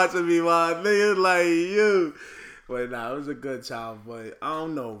was watching me, my nigga. Like, you. But nah, it was a good time. But I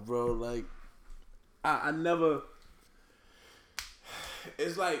don't know, bro. Like, I never.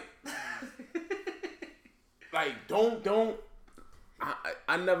 It's like don't.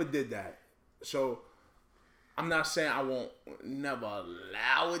 I never did that. So I'm not saying I won't never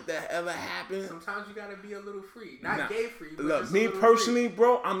allow it to ever happen. Sometimes you gotta be a little free, not gay free. But look, just me personally, free.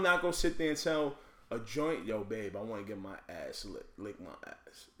 bro, I'm not gonna sit there and tell a joint, yo, babe, I want to get my ass lick my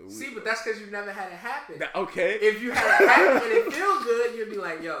ass. See, but that's because you never had it happen. Okay. If you had it happen and it feel good, you'd be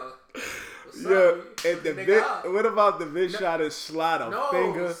like, yo. And the bitch, what about the bitch try to slide a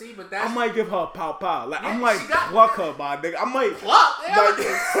finger? See, but that's, I might give her a pow pow. Like, I yeah, might pluck her, my nigga. I might pluck. like,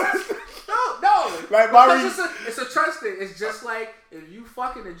 no. Like it's a trust thing. It's just like if you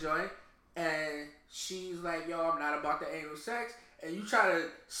fucking a joint and she's like, yo, I'm not about the anal sex, and you try to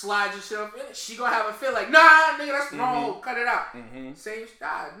slide yourself in it, she gonna have a feel like, nah, nigga, that's wrong. Cut it out. Same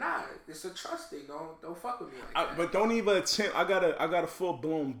nah. It's a trust thing. Don't fuck with me like that. But don't even attempt. I got a full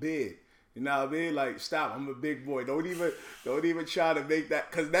blown beard. You know what I mean? Like, stop. I'm a big boy. Don't even try to make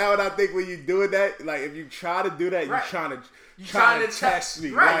that. Cause now when I think when you doing that, like if you try to do that, you're trying to test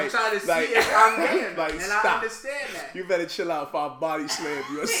me. Right. You're trying to see if I'm in. Like, and stop. I understand that. You better chill out if I body slam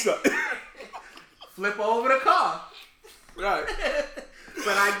you or something. Flip over the car. Right.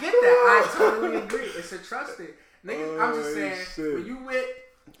 But I get that. I totally agree. It's a trust thing. Niggas, I'm just saying, shit. when you with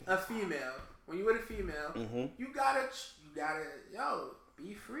a female, you gotta, yo,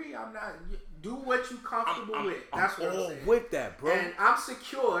 be free. I'm not, do what you comfortable with. That's what I'm saying. With that, bro. And I'm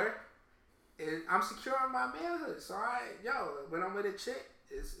secure. I'm secure in my manhood. So when I'm with a chick,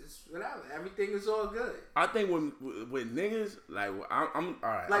 it's whatever. Everything is all good. I think with niggas, like I'm all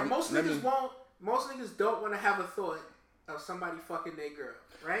right. Like most niggas don't want to have a thought of somebody fucking their girl,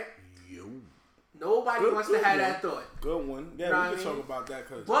 right? Nobody wants to have that thought. Good one. Yeah, we can talk about that.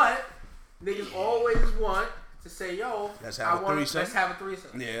 But niggas always want to say, yo, let's have a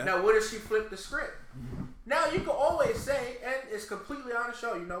threesome. Yeah. Now, what if she flipped the script? Now, you can always say, and it's completely on the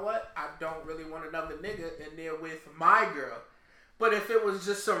show, you know what? I don't really want another nigga in there with my girl. But if it was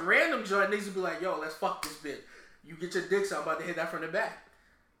just some random joint, niggas would be like, yo, let's fuck this bitch. You get your dick, so I'm about to hit that from the back.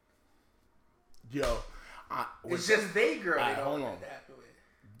 Yo. It's just they girl they don't hold want on. that to happen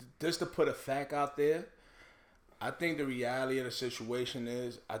with. Just to put a fact out there, I think the reality of the situation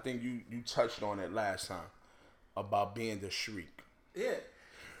is, I think you touched on it last time about being the shriek. Yeah.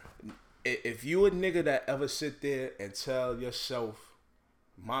 If you a nigga that ever sit there and tell yourself,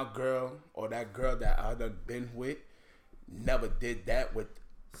 my girl or that girl that I done been with never did that with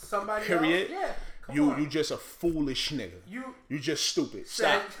somebody period. else? Yeah. You just a foolish nigga. You just stupid.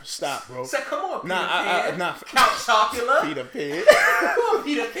 Stop, bro. Say, come on, Peter Pan. Count Chocula. Peter Pan. Come on,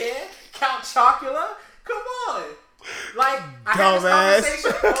 Peter Pan. Count Chocula. Come on. Like, I had this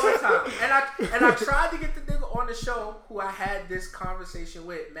conversation all the time. And I tried to get the nigga on the show who I had this conversation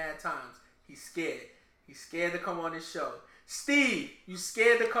with mad times. He's scared. He's scared to come on this show. Steve, you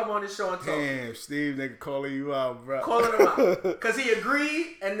scared to come on the show and talk. Damn, Steve, nigga calling you out, bro. Calling him out. Because he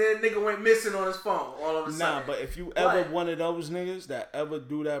agreed, and then nigga went missing on his phone all of a sudden. Nah, but if you ever one of those niggas that ever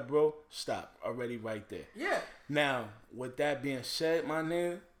do that, bro, stop. Already right there. Yeah. Now, with that being said, my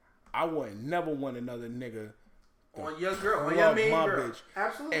nigga, I would never want another nigga on your girl, on your main girl. Bitch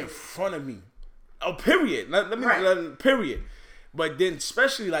absolutely. In front of me. Oh, period. Let me period. But then,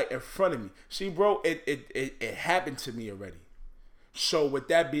 especially like in front of me. See, bro, it happened to me already. So with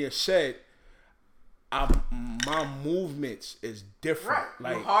that being said, my movements is different.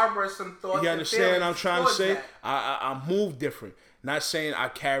 Right. Like, you harbor some thoughts. You understand what I'm trying to say? That. I move different. Not saying I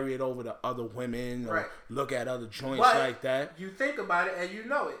carry it over to other women or look at other joints like that. You think about it and you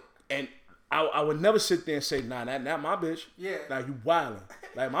know it. And I would never sit there and say, nah, not my bitch. Yeah. Like, you wildin'.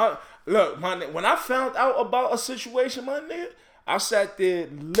 Like, when I found out about a situation, my nigga, I sat there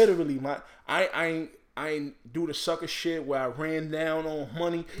literally, I ain't do the sucker shit where I ran down on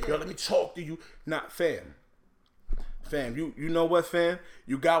money. Yeah. Yo, let me talk to you. Not fam. You know what, fam?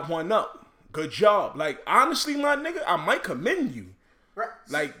 You got one up. Good job. Like, honestly, my nigga, I might commend you. Right.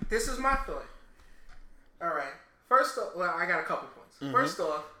 Like, this is my thought. All right. First off, well, I got a couple points. Mm-hmm. First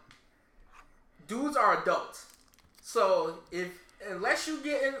off, dudes are adults. So unless you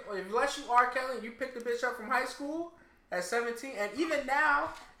R. Kelly, you pick the bitch up from high school at 17, and even now,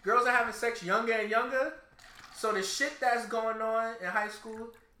 girls are having sex younger and younger. So the shit that's going on in high school,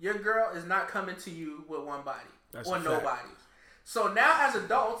 your girl is not coming to you with one body or nobody. So now as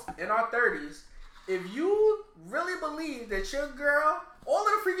adults in our 30s, if you really believe that your girl, all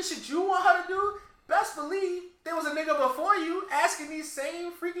of the freaky shit you want her to do, best believe there was a nigga before you asking these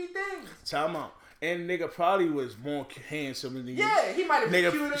same freaky things. Time out. And nigga probably was more handsome than you. Yeah, he might have been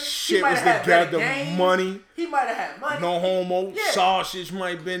cuter. Shit was together, money. He might have had money. No homo. Yeah. Sausage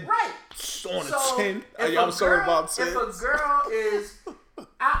might have been on a 10. I'm sorry about 10. If a girl is...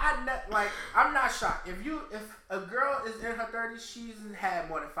 I'm not shocked. If a girl is in her 30s, she's had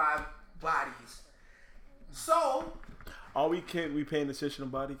more than 5 bodies. So... Are we paying attention to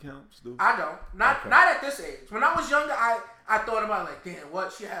body counts, dude? I don't. Not at this age. When I was younger, I thought about like, damn,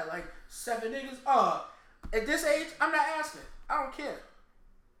 what? She had like 7 niggas? At this age, I'm not asking. I don't care.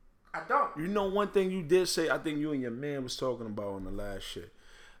 I don't. You know one thing you did say, I think you and your man was talking about on the last shit.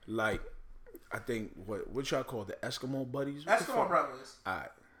 Like, I think, what y'all call the Eskimo buddies? Eskimo brothers.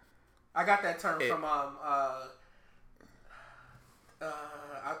 Alright. I got that term from,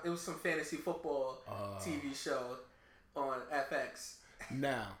 it was some fantasy football TV show on FX.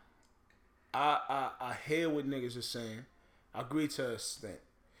 Now, I hear what niggas are saying. I agree to an extent.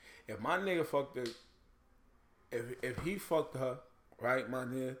 If my nigga fucked her, if he fucked her, right, my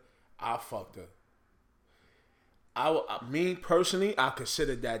nigga, I fucked her. Me personally, I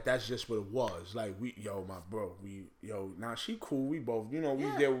consider that's just what it was. Like my bro, now she cool. We both, we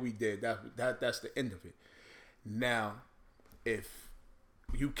did what we did. That's the end of it. Now, if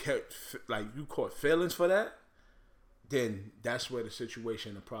you caught feelings for that, then that's where the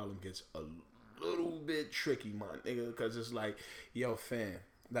situation, the problem gets a little bit tricky, my nigga. Because it's like, yo, fam,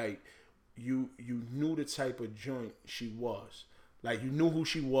 like, you knew the type of joint she was. Like, you knew who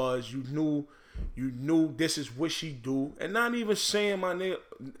she was. You knew this is what she do. And not even saying, my nigga,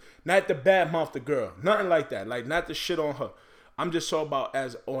 not the bad mouth the girl. Nothing like that. Like, not the shit on her. I'm just talking about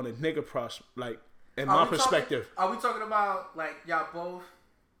as on a nigga like, in my perspective. Are we talking about, like, y'all both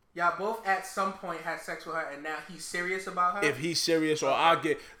at some point had sex with her and now he's serious about her? If he's serious, or I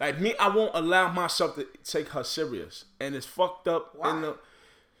get... Like, me, I won't allow myself to take her serious. And it's fucked up. Why?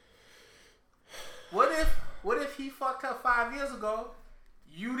 What if he fucked her 5 years ago,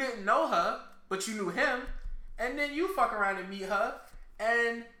 you didn't know her, but you knew him, and then you fuck around and meet her,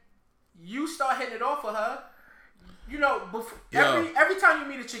 and you start hitting it off with her? Every time you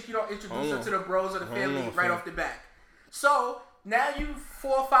meet a chick, you don't introduce her to the bros or the family right off the bat. So... Now you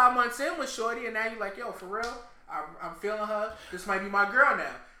 4 or 5 months in with shorty, and now you like, yo, for real, I'm feeling her. This might be my girl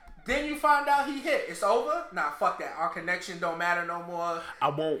now. Then you find out he hit. It's over? Nah, fuck that. Our connection don't matter no more. I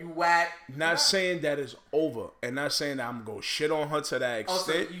won't. You whack. Not saying that it's over, and not saying that I'm gonna shit on her to that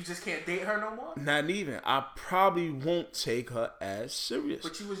extent. So you just can't date her no more? Not even. I probably won't take her as serious.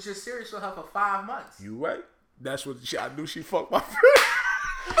 But you was just serious with her for 5 months. You right. That's what I knew she fucked my friend.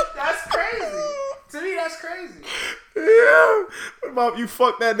 That's crazy. To me, that's crazy. Yeah. What about you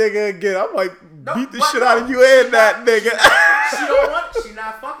fuck that nigga again? I'm like, beat the shit out of you and that nigga. She don't want, she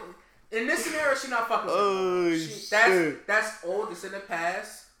not fucking. In this scenario, she not fucking. Oh, shit. That's old. It's in the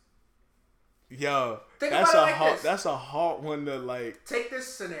past. Yo, that's a hard one to like. Take this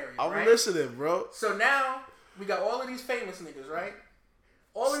scenario, I'm listening, bro. So now, we got all of these famous niggas, right?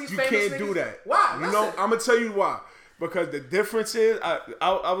 All of these famous niggas. You can't do that. Why? You know, I'm going to tell you why. Because the difference is,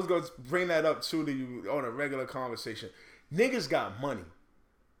 I was going to bring that up too to you on a regular conversation. Niggas got money.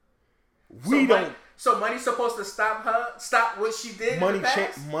 We don't. So money's supposed to stop what she did in the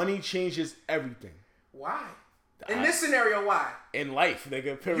past? Money changes everything. Why? In this scenario, why? In life,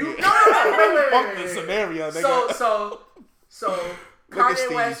 nigga, period. Wait. Fuck this scenario, nigga. So Look at Kanye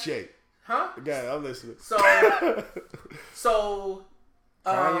Stevie West. J. Huh? Yeah, I'm listening. So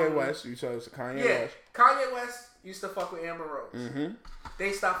Kanye West, you chose Kanye West. Kanye West used to fuck with Amber Rose. Mm-hmm.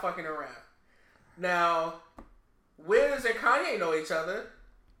 They stopped fucking around. Now, Wiz and Kanye know each other.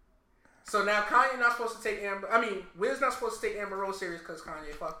 So now Kanye not supposed to take Wiz not supposed to take Amber Rose serious because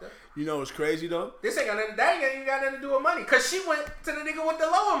Kanye fucked her. You know what's crazy though? That ain't even got nothing to do with money. Because she went to the nigga with the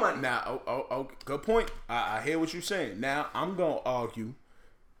lower money. Now, good point. I hear what you're saying. Now, I'm going to argue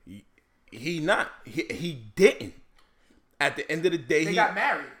he didn't. At the end of the day, they got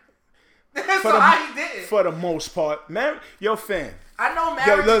married. So how he didn't? For the most part. Man, yo, fam. I know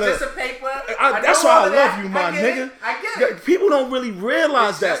marriage is just a paper. That's why I love you, my nigga. I get it. People don't really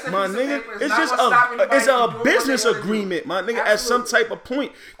realize that, my nigga. It's just a business agreement, my nigga. At some type of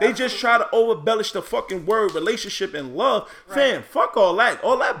point, they just try to over-embellish the fucking word relationship and love. Right. Fam, fuck all that.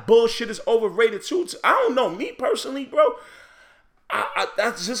 All that bullshit is overrated too. I don't know. Me personally, bro,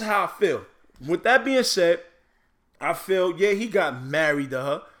 that's just how I feel. With that being said, I feel, he got married to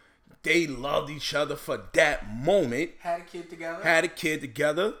her. They loved each other for that moment. Had a kid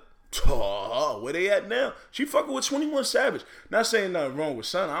together. Where they at now? She fucking with 21 Savage. Not saying nothing wrong with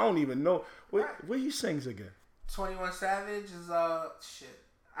son. I don't even know. Where he sings again? 21 Savage is shit.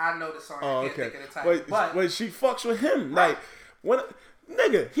 I know the song. Oh, I can't okay. think of the title. But she fucks with him. Right. Like, what?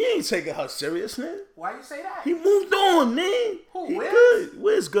 Nigga, he ain't taking her serious, man. Why you say that? He moved on, man. Who, he Wiz? good.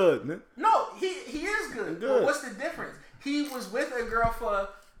 Wiz good, man. No, he is good. But what's the difference? He was with a girl for.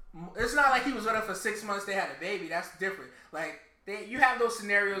 It's not like he was with her for 6 months. They had a baby. That's different. Like you have those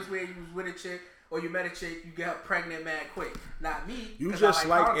scenarios where you was with a chick or you met a chick, you get her pregnant mad quick. Not me. You just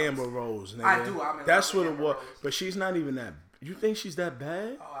like condoms. Amber Rose, nigga. I do. That's what it was. But she's not even that. You think she's that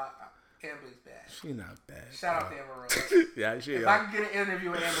bad? Oh, Amber's bad. She not bad. Shout out to Amber Rose. Yeah, she. If I can get an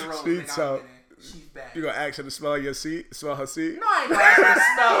interview with Amber Rose, then I'm in it. She's bad. You gonna ask her to smell your seat? Smell her seat? No, I ain't gonna ask her to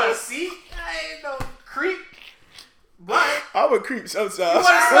smell her seat. I ain't no creep. But I'm a creep sometimes. You want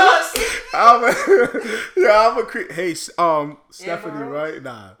to smell her seat? I'm a creep. Hey, Stephanie, right?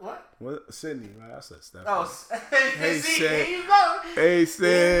 Nah. What? Sydney, right? I said Stephanie. Oh, hey, see, Sid. there you go. Hey,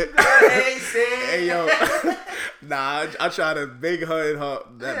 Sid. Hey, Sid. Hey, yo. Nah, I try to bang her in her.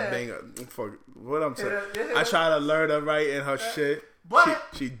 Bang her. Fuck. What I'm saying. I try to learn her right in her shit. But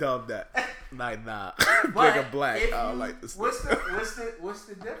she dubbed that. Like, nah. But Big a black. I don't like this. What's the difference?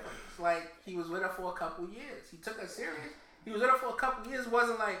 Like, he was with her for a couple years. He took her serious. He was with her for a couple years. It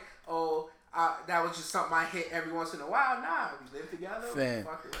wasn't like, that was just something I hit every once in a while. Nah, we lived together. Fam,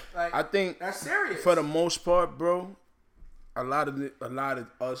 like, I think that's serious. For the most part, bro, a lot of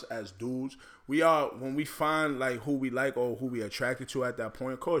us as dudes, when we find like who we like or who we attracted to at that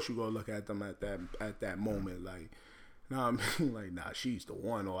point. Of course, you go look at them at that moment, like, nah, I mean, like, nah, she's the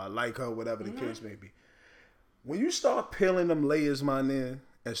one, or I like her, whatever the case may be. When you start peeling them layers, my nigga,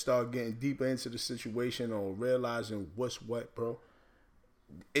 and start getting deeper into the situation or realizing what's what, bro,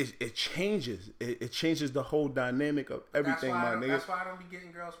 it changes. It changes the whole dynamic of everything, my nigga. That's why I don't be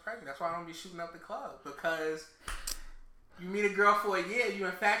getting girls pregnant. That's why I don't be shooting up the club. Because you meet a girl for a year, you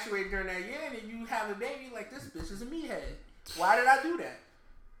infatuate during that year, and then you have a baby, like, this bitch is a meathead. Why did I do that?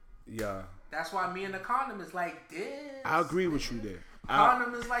 Yeah. That's why me and the condom is like this. I agree with you there.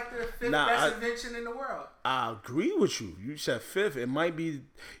 Condom is like the fifth best invention in the world. I agree with you. You said fifth. It might be,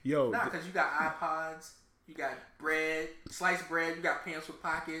 because you got iPods, you got bread, sliced bread, you got pants with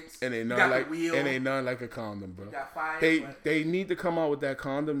pockets, and ain't nothing like a condom, bro. You got fire. They need to come out with that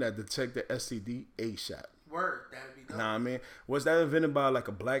condom that detect the STD ASAP. Word, that'd be dope. Nah, I mean, was that invented by like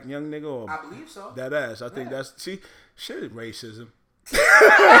a black young nigga or? I believe so. That ass. I think that's shit is racism.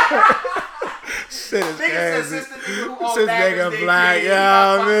 Shit is crazy. This nigga black,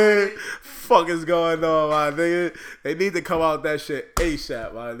 I mean, fuck is going on, my nigga? They need to come out that shit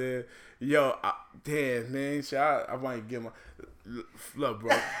ASAP, my nigga. Yo, damn, man. Shit, I might get my look,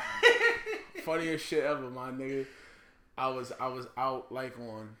 bro. Funniest shit ever, my nigga. I was out like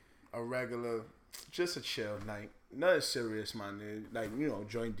on a regular, just a chill night. Nothing serious, my nigga. Like,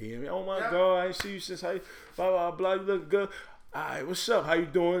 joint DM. Oh my God, I ain't see you since blah blah blah. You look good. Alright, what's up? How you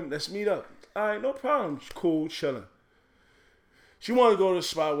doing? Let's meet up. Alright, no problem. Cool, chilling. She wanted to go to the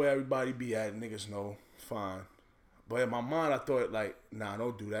spot where everybody be at. Niggas know. Fine. But in my mind, I thought, like, nah,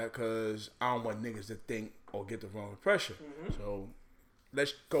 don't do that, because I don't want niggas to think or get the wrong impression. Mm-hmm. So,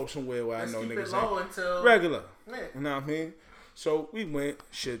 let's go somewhere where I know niggas ain't regular. Yeah. You know what I mean? So, we went,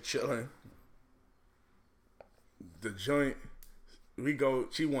 shit, chilling. The joint, we go,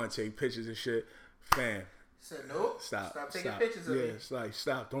 she want to take pictures and shit. Fam. Said nope. Stop taking pictures of me. Yeah, it's like,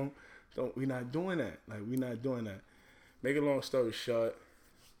 stop. Don't. We not doing that. Like, we not doing that. Make a long story short,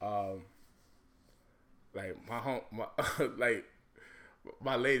 like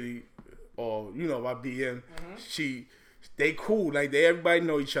my lady, or my BM, they cool. Like, everybody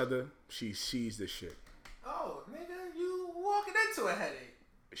know each other. She sees the shit. Oh, nigga, you walking into a headache.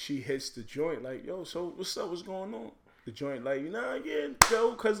 She hits the joint like, yo, so what's up? What's going on? The joint like, yeah,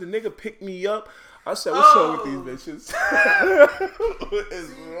 Joe, cause the nigga picked me up. I said, what's wrong with these bitches? What is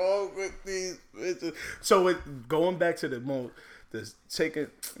wrong with these bitches? So going back to the taking,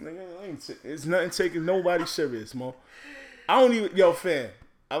 it's nothing taking nobody serious, Mo. I don't even, fam,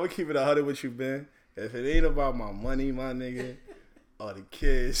 I would keep it 100 with you, Ben. If it ain't about my money, my nigga, or the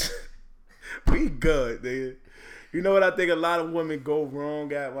kids, we good, nigga. You know what I think a lot of women go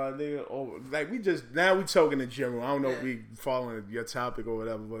wrong at, my nigga? Or, like, we talking in general. I don't know if we following your topic or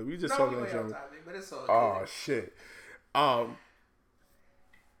whatever, but we just talking in general. Topic, but it's all good. Shit.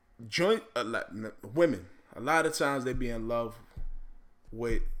 Women, a lot of times they be in love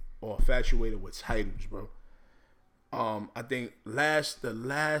with or infatuated with titles, bro. I think the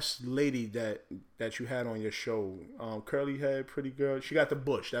last lady that you had on your show, curly head, pretty girl. She got the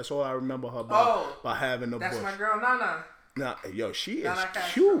bush. That's all I remember her by having the bush. That's my girl, Nana. Nah, yo, she Nana is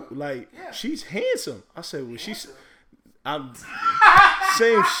Castro. cute. Like she's handsome. I said, well, she's. Handsome. I'm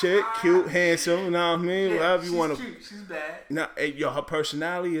same shit, cute, handsome. You know what I mean? Yeah, whatever you want to. She's bad. Nah, yo, her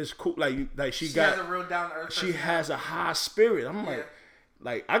personality is cool. Like she got. Has a real down to earth. She has a high spirit. I'm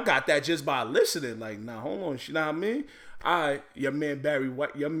like I got that just by listening. Like, nah, hold on. You know what I mean? Your man Barry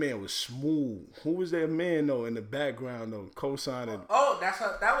White, your man was smooth. Who was that man though in the background though, co-signing? Oh, that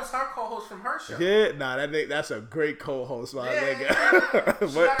was her co-host from her show. Yeah, nah, that's a great co-host, my nigga. Yeah.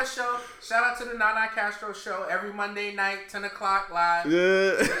 She got a show. Shout out to the Nana Castro show every Monday night, 10 o'clock live. Yeah,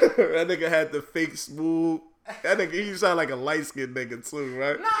 that nigga had the fake smooth. That nigga, he sound like a light skinned nigga too,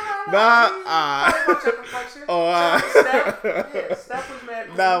 right? Steph was mad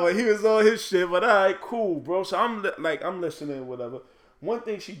cool. Nah, but he was on his shit. But alright, cool, bro. So I'm listening, whatever. One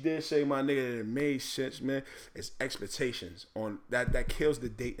thing she did say, my nigga, that it made sense, man, is expectations on that kills the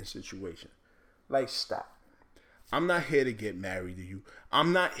dating situation. Like, stop. I'm not here to get married to you.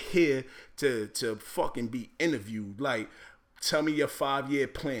 I'm not here to fucking be interviewed. Like, tell me your 5-year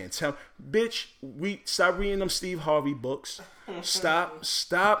plan. Bitch, stop reading them Steve Harvey books. Stop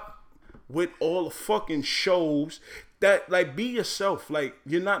with all the fucking shows that, like, be yourself. Like,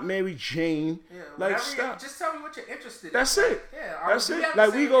 you're not Mary Jane. Yeah, like, stop. Just tell me what you're interested in. That's it. Yeah, that's it.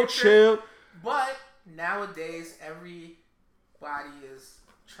 Like, we go chill. But nowadays, everybody is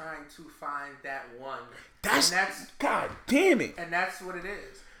trying to find that one. That's God damn it. And that's what it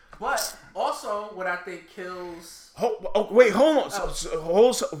is. But also, what I think kills. Wait, hold on. Hold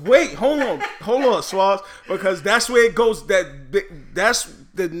on, Swaz, because that's where it goes. That's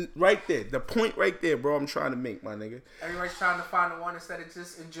the right there, the point right there, bro. I'm trying to make, my nigga. Everybody's trying to find the one instead of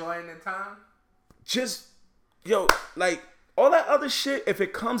just enjoying the time. Just like all that other shit. If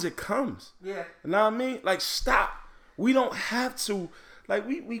it comes, it comes. Yeah. You know what I mean? Like, stop. We don't have to. Like,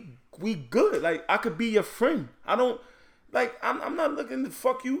 we good. Like, I could be your friend. I don't. Like, I'm not looking to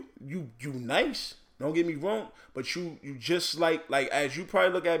fuck you. You nice. Don't get me wrong. But you just like as you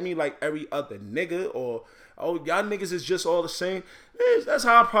probably look at me like every other nigga, or y'all niggas is just all the same. That's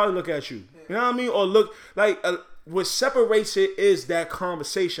how I probably look at you. You know what I mean? Or look like what separates it is that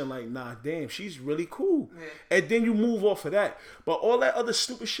conversation. Like, nah, damn, she's really cool. Yeah. And then you move off of that. But all that other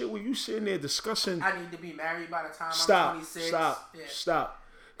stupid shit where you sitting there discussing. I need to be married by the time I'm 26. Stop.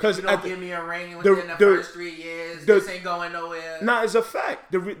 Because you don't give me a ring within the first 3 years. This ain't going nowhere. Nah, it's a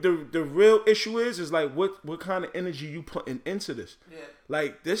fact. The real issue is like what kind of energy you putting into this. Yeah.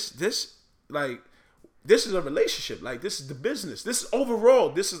 Like this is a relationship. Like, this is the business. This is overall.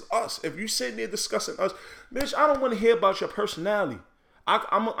 This is us. If you sitting there discussing us, bitch, I don't want to hear about your personality.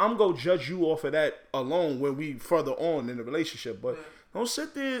 I'm gonna judge you off of that alone when we further on in the relationship. But don't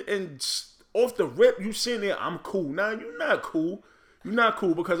sit there and off the rip you sitting there. I'm cool. Nah, you're not cool. You're not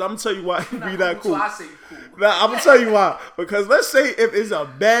cool, because I'm gonna tell you why you're not cool. So I say you cool. Nah, I'm gonna tell you why. Because let's say if it's a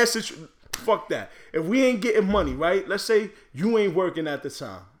bad situation, fuck that. If we ain't getting money, right? Let's say you ain't working at the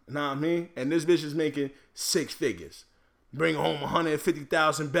time. Know what I mean? And this bitch is making 6 figures. Bring home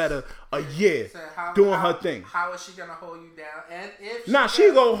 150,000 better a year, so doing her thing. How is she gonna hold you down? And if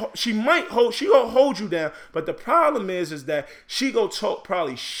she gonna hold you down. But the problem is that she gonna talk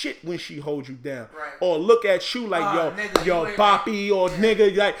probably shit when she holds you down, right. Or look at you like nigga, yo boppy or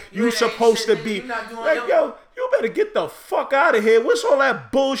nigga, like you supposed to be like yo. You better get the fuck out of here. What's all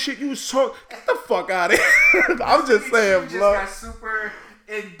that bullshit you talk? Get the fuck out of here. I'm just saying, bro. Got super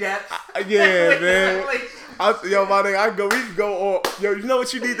in depth. Yeah, man. Yo, my nigga, we can go on. Yo, you know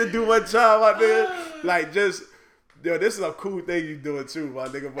what you need to do one time, my nigga? Like, just, yo, this is a cool thing you doing too, my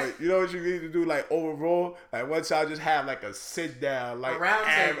nigga. But you know what you need to do, like, overall? Like, one time, just have, like, a sit down, like, a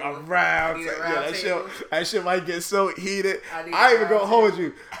round table. That shit might get so heated. I ain't even gonna hold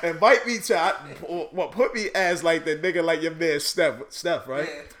you. Invite me to, put me as, like, the nigga, like your man Steph, right?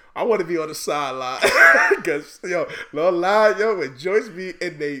 Yeah. I want to be on the sideline because no lie, when Joyce be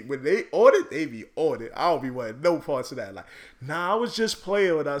when they on it, they be on it. I don't be wanting no parts of that. Like, nah, I was just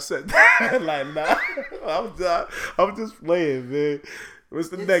playing when I said that. Like, nah, I'm just playing, man. What's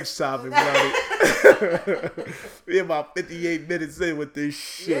the next topic, buddy? We about 58 minutes in with this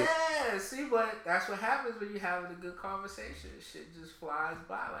shit. Yeah, see, but that's what happens when you having a good conversation. Shit just flies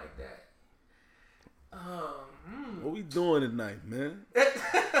by like that. What we doing tonight, man?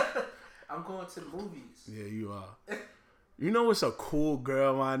 I'm going to the movies. Yeah, you are. You know what's a cool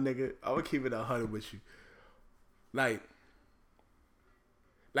girl, my nigga? I would keep it 100 with you. Like,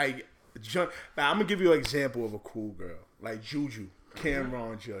 I'm gonna give you an example of a cool girl, like Juju.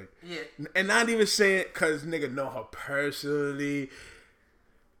 Cameron joint. Yeah. And not even saying because nigga know her personally.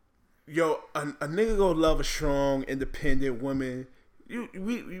 Yo, a nigga gonna love a strong, independent woman.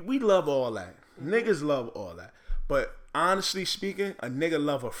 We love all that. Niggas love all that. But honestly speaking, a nigga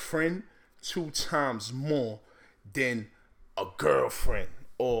love a friend 2 times more than a girlfriend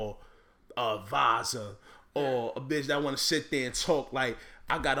or a advisor or a bitch that want to sit there and talk like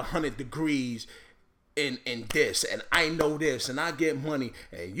I got 100 degrees in this and I know this and I get money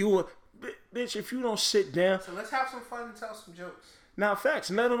and you bitch if you don't sit down. So let's have some fun and tell some jokes. Now facts,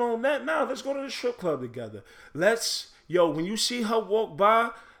 let alone that. Now let's go to the strip club together. When you see her walk by,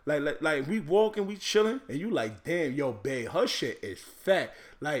 like we walking, we chilling, and you like, damn, yo, babe, her shit is fat.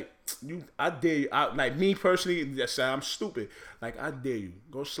 Like I dare you. Like me personally, just say I'm stupid. Like I dare you,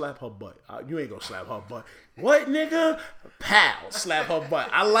 go slap her butt. You ain't gonna slap her butt. What, nigga? Pow, slap her butt.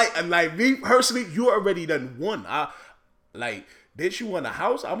 I like me personally. You already done won. Bitch, you want a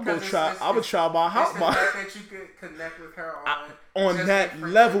house? I'm gonna try my house. It's the fact that you could connect with her on that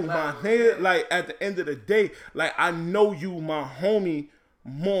level, my nigga. Like at the end of the day, like I know you, my homie,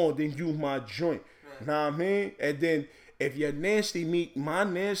 more than you, my joint. Yeah. Know what I mean? And then if you're nasty, meet my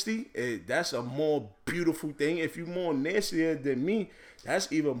nasty. That's a more beautiful thing. If you more nastier than me,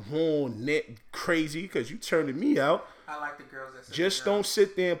 that's even more crazy because you turning me out. I like the girls that just don't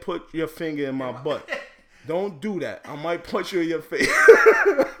sit there and put your finger in my butt. Don't do that. I might punch you in your face.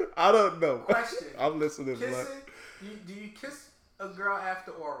 I don't know. Question. I'm listening. Kissing, do you kiss a girl after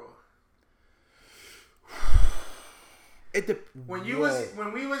oral? When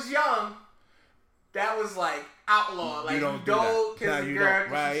we was young, that was like outlawed. Like you don't kiss a girl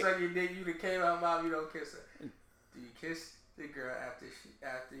because she suck your dick. You came out mouth. You don't kiss her. Do you kiss the girl after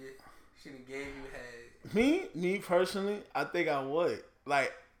she done gave you head? Me personally, I think I would.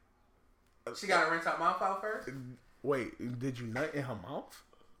 Like. She got to rinse her mouth out first? Wait, did you nut in her mouth?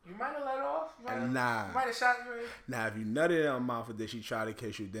 You might have let off. Nah. You might have shot you. Nah, if you nutted in her mouth and then she tried to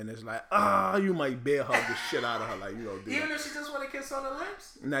kiss you, then it's like, you might bear hug the shit out of her. Like, you don't do Even that. if she just want to kiss on the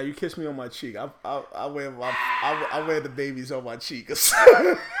lips? Nah, you kiss me on my cheek. I wear the babies on my cheek.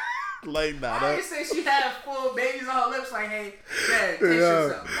 Like, nah. I didn't say she had full babies on her lips. Like, hey, man, taste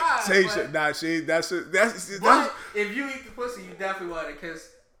yourself. Taste it. Nah, that's But if you eat the pussy, you definitely want to kiss.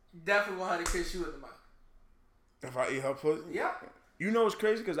 Definitely want her to kiss you in the mouth. If I eat her pussy? Yeah. You know what's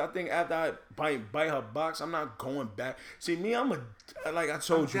crazy? Because I think after I bite her box, I'm not going back. See, me, like I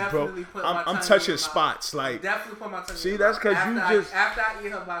told you, bro. I'm touching spots. Like, definitely put my tongue see, that's because after I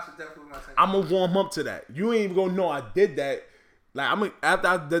eat her box, I definitely put my tongue. I'm going to warm up to that. You ain't even going to know I did that. Like, after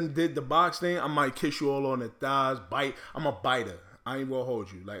I done did the box thing, I might kiss you all on the thighs, bite. I'm a biter. I ain't going to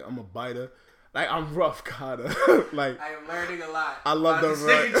hold you. Like, I'm a biter. Like, I'm rough, kinda. Like, I am learning a lot. I love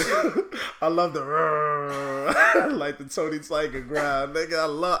I love the like the Tony Tiger grind.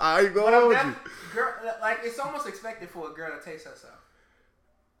 Nigga, I ain't gonna hold you. Girl, like, it's almost expected for a girl to taste herself.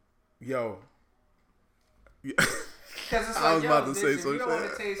 Yo. Because it's like, I was about to say something. You don't want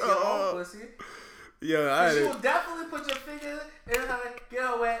to taste your own pussy. Yeah, she will definitely put your finger in her, get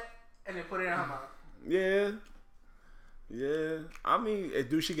her wet, and then put it in her mouth. Yeah. Yeah, I mean,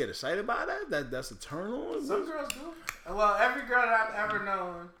 do she get excited by that? That's a turn on. Some girls do. Well, every girl that I've ever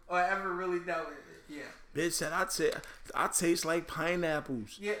known or ever really dealt with, yeah. Bitch said I taste like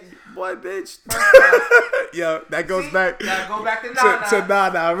pineapples. Yeah, boy, bitch. Yo, that goes back. Gotta go back to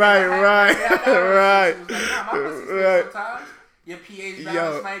Nana. Right. Right. She was like, nah, my pussy stinks sometimes. Your pH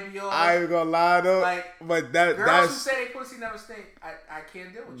balance might be off. I ain't gonna lie though. Like, but girls who say they pussy never stink, I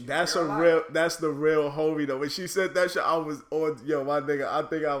can't deal with you. That's that's the real homie though. When she said that shit, I was on, my nigga, I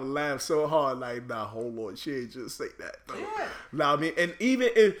think I would laugh so hard, like, nah, hold on, she ain't just say that though. Yeah. Nah, I mean, and even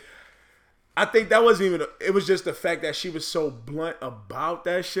if I think that wasn't even it was just the fact that she was so blunt about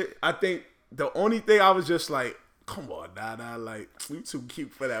that shit. I think the only thing I was just like, come on, Nana, like, you too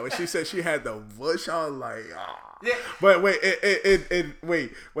cute for that. When she said she had the bush, I was like, Yeah. But wait,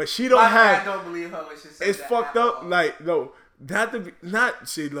 but she don't have. I don't believe her when she said it's that. It's fucked up. Like, no,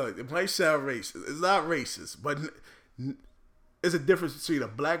 see, look, it might sound racist. It's not racist, but there's a difference between a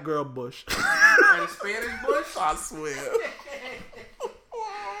black girl bush and a Spanish bush. I swear.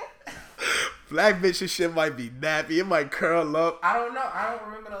 Black bitch shit might be nappy. It might curl up. I don't know. I don't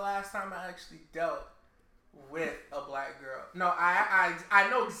remember the last time I actually dealt with a black girl. No, I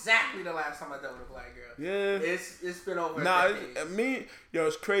know exactly the last time I dealt with a black girl. Yeah. It's been over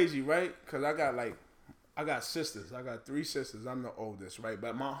it's crazy, right? Because I got sisters. I got 3 sisters. I'm the oldest, right?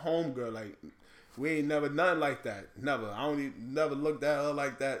 But my homegirl, like, we ain't never nothing like that. Never. I only never looked at her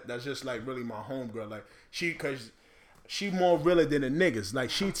like that. That's just like really my homegirl. Like, she more realer than the niggas. Like,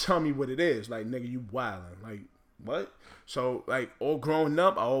 she tell me what it is. Like, nigga, you wildin'. Like, What? So, like, all growing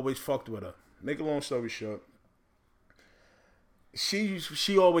up, I always fucked with her. Make a long story short,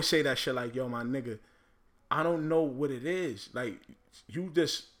 she always say that shit like, yo, my nigga, I don't know what it is. Like, you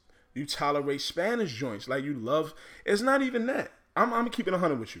tolerate Spanish joints. Like, you love, it's not even that. I'm keeping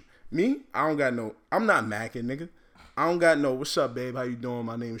 100 with you. Me, I'm not macking, nigga. I don't got no, what's up, babe? How you doing?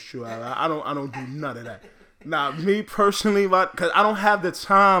 My name is True. I don't do none of that. Nah, me personally, because I don't have the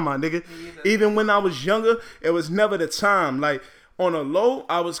time, my nigga. Even when I was younger, it was never the time. Like, on a low,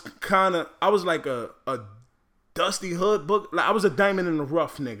 I was like a dusty hood book. Like, I was a diamond in the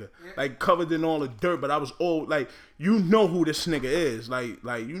rough, nigga. Like, covered in all the dirt, but I was old. Like, you know who this nigga is.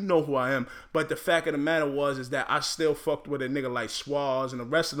 Like you know who I am. But the fact of the matter is that I still fucked with a nigga like Swaz and the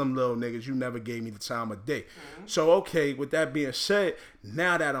rest of them little niggas. You never gave me the time of day. Mm-hmm. So, okay, with that being said,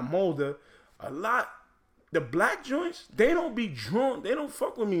 now that I'm older, the black joints, they don't be drunk. They don't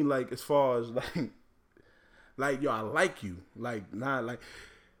fuck with me, like, as far as, like, yo, I like you. Like, nah, like,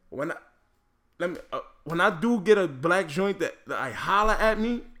 when I do get a black joint that I holler at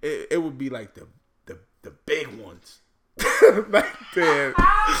me, it would be like the big ones. Like, damn,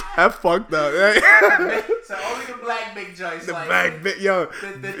 I fucked up. Right? So only the black big joints. The like, black big, yo,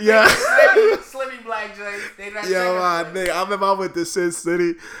 yeah, slimmy black joints. They not. Yo, my nigga, I remember I went to Sin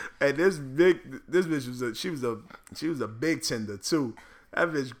City, and this bitch was a big tender too. That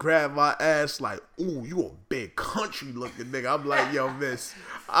bitch grabbed my ass like, ooh, you a big country looking nigga. I'm like, yo, miss,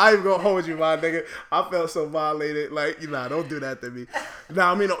 I ain't gonna hold you, my nigga. I felt so violated. Like, don't do that to me.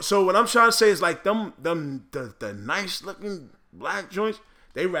 Nah, I mean, so what I'm trying to say is like the nice looking black joints,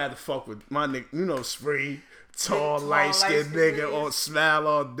 they rather fuck with my nigga, Spree, tall, light-skinned nigga, or smile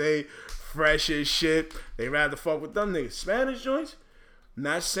all day, fresh as shit. They rather fuck with them niggas. Spanish joints,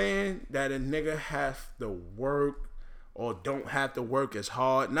 not saying that a nigga has to work or don't have to work as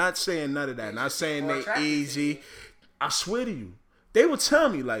hard. Not saying none of that. Not saying they easy. I swear to you, they would tell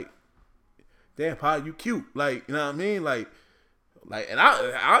me like, "Damn, Pa, you cute." Like, you know what I mean? Like, and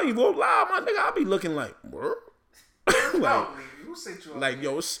I ain't gonna lie, my nigga. I be looking like, like,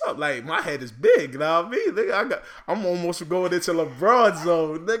 yo, what's up? Like, my head is big. You know what I mean? Nigga, I'm almost going into LeBron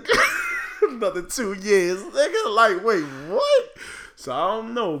zone, nigga. Another 2 years, nigga. Like, wait, what? So I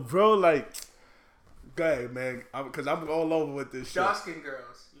don't know, bro. Like, go ahead, man, because I'm all over with this shit. Dark skin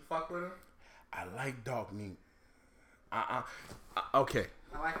girls, you fuck with them? I like dark meat. Okay.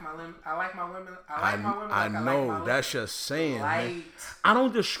 I like my women. I know that's just saying, man. I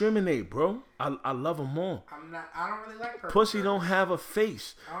don't discriminate, bro. I love them all. I don't really like purple. Pussy girls. don't have a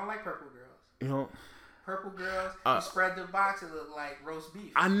face. I don't like purple girls. You know. Purple girls, you spread the box, it look like roast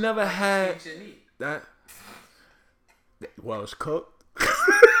beef. I never had that. Well, it's cooked.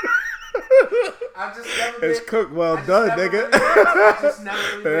 I've just never been. It's cooked well done, nigga. I just never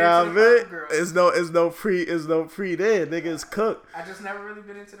really been into the purple girls. It's no pre there, nigga. It's cooked. I just never really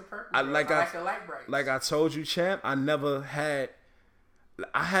been into the purple girls. I like the light bright. Like I told you, champ, I never had.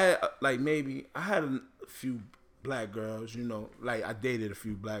 I had I had a few black girls, like I dated a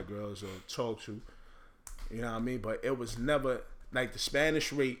few black girls or talked to, you know what I mean. But it was never like the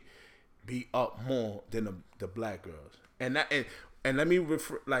Spanish rate be up more than the black girls, and let me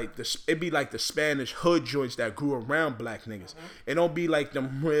refer, like it be like the Spanish hood joints that grew around black niggas. Mm-hmm. It don't be like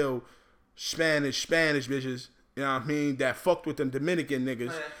them real Spanish bitches, you know what I mean, that fucked with them Dominican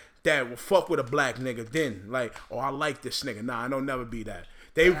niggas that will fuck with a black nigga then. Like, oh, I like this nigga. Nah, I don't never be that.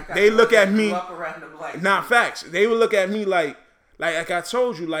 They look at me. Nah, facts. They would look at me like I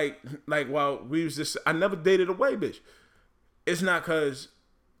told you, like while we was just, I never dated a white bitch. It's not cause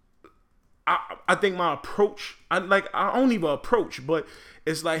I think my approach, I don't even approach, but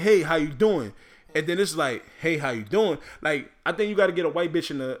it's like, hey, how you doing? And then it's like, hey, how you doing? Like, I think you got to get a white bitch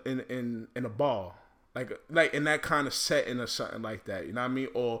in a bar, like in that kind of setting or something like that. You know what I mean?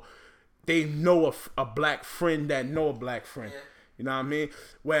 Or they know a black friend that know a black friend. Yeah. You know what I mean?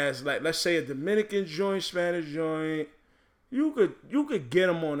 Whereas, like, let's say a Dominican joint, Spanish joint, you could get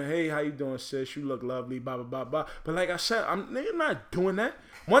them on the, hey, how you doing, sis? You look lovely, blah blah blah blah. But like I said, I'm not doing that.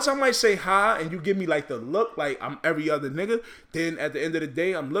 Once I might say hi and you give me like the look like I'm every other nigga, then at the end of the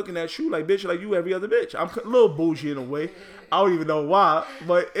day, I'm looking at you like, bitch, like you every other bitch. I'm a little bougie in a way. I don't even know why,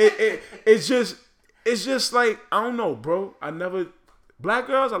 but it's just like, I don't know, bro. Black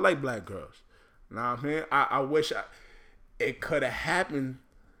girls, I like black girls. You know what I mean? I wish it could have happened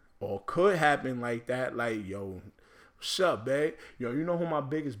or could happen like that. Like, yo, what's up, babe? Yo, you know who my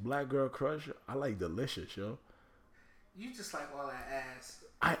biggest black girl crush? I like Delicious, yo. You just like all that ass.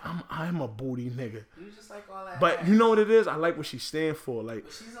 I'm a booty nigga. You just like all that. But ass. You know what it is? I like what she stand for. Like,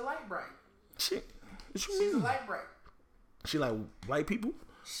 but she's a light bright. What you she's mean? A light bright. She like white people?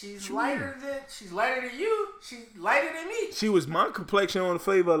 She's lighter than you. She's lighter than me. She was my complexion on the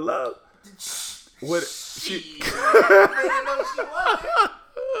Flavor of Love. What she? I didn't know she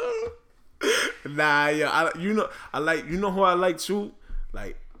was. Nah, yeah, I like who I like too,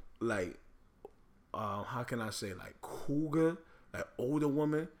 how can I say, like cougar, like older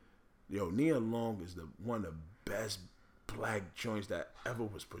woman. Yo, Nia Long is one of the best black joints that ever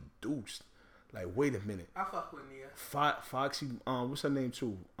was produced. Like, wait a minute. I fuck with Nia. Foxy, what's her name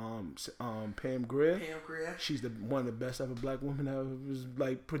too? Pam Grier. Pam Grier. She's one of the best ever black women that was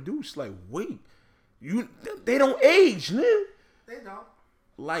like produced. Like, wait, they don't age, man. They don't.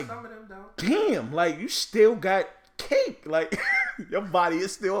 Like, some of them don't. Damn, like you still got cake. Like your body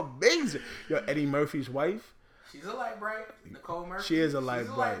is still amazing. Yo, Eddie Murphy's wife. She's a light bright. Nicole Murphy. She is a light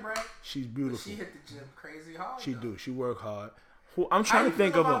bright. She's beautiful. But she hit the gym crazy hard. She do. She work hard. I'm trying to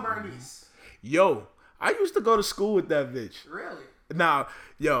think of a. Bernice? Yo, I used to go to school with that bitch. Really? Now,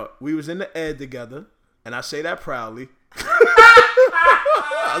 yo, we was in the ed together, and I say that proudly.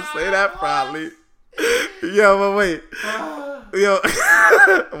 I say that proudly. Yo, but wait. Yo,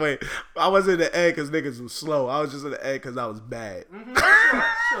 wait. I wasn't in the ed because niggas was slow. I was just in the ed because I was bad. Mm-hmm.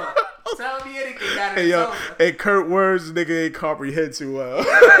 Sure. Tell me anything. Got it. Hey, yo, and Kurt words, nigga ain't comprehend too well.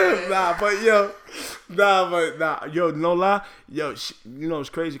 Yo, no lie. Yo, you know it's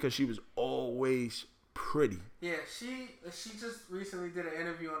crazy because she was always pretty. Yeah, she just recently did an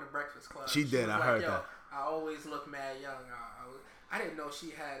interview on the Breakfast Club. She did. I heard that. I always look mad young. I didn't know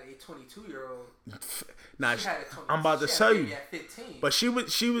she had a 22-year-old. Nah, I'm about to tell you. At 15. But she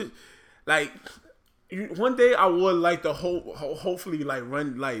was like, one day I would like to hopefully like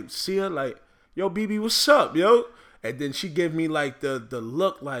run, like see her like, yo, BB, what's up, yo? And then she give me like the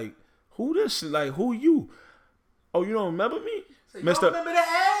look like, who this? Like, who you? Oh, you don't remember me? So you don't remember the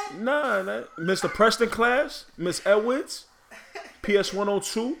ad? Nah, Mr. Preston Class, Miss Edwards, PS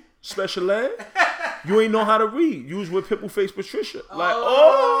 102, Special Ed. You ain't know how to read. You was with Pitbull Face Patricia. Like,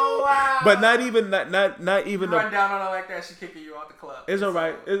 wow. But not even. You run down on her like that, she kicking you out the club. It's all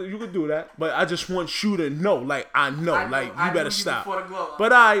right. You can do that. But I just want you to know. Like, I know. Like, you better stop. But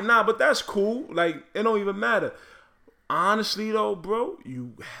but that's cool. Like, it don't even matter. Honestly, though, bro,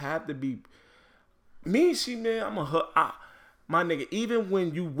 you have to be. Me, see, man, my nigga, even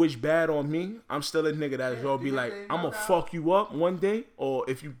when you wish bad on me, I'm still a nigga that's gonna be like, I'm gonna fuck you up one day, or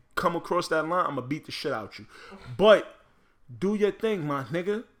if you come across that line, I'm gonna beat the shit out you. But do your thing, my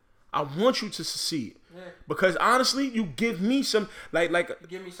nigga. I want you to succeed. Yeah. Because honestly, you give me some like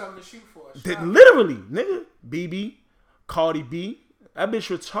give me something to shoot for. Literally, nigga. BB, Cardi B, that bitch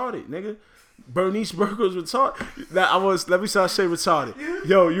retarded, nigga. Bernice Burger's retarded. Let me say retarded.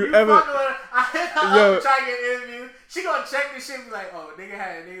 You ever? I'm trying to get an interview. She gonna check this shit and be like, oh, nigga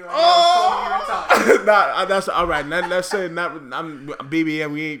had a nigga retarded. Nah, that's all right. Let's say I'm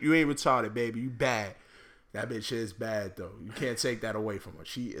BBM. You ain't retarded, baby. You bad. That bitch is bad though. You can't take that away from her.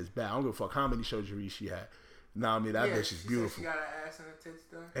 She is bad. I don't give a fuck how many surgeries she had. Nah, I mean that bitch is beautiful. She got her ass and her tits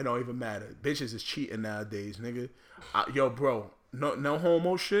done. It don't even matter. Bitches is cheating nowadays, nigga. Yo, bro, no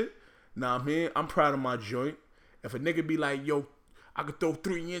homo shit. Nah, man, I'm proud of my joint. If a nigga be like, yo, I could throw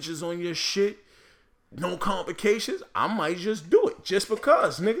 3 inches on your shit, no complications, I might just do it. Just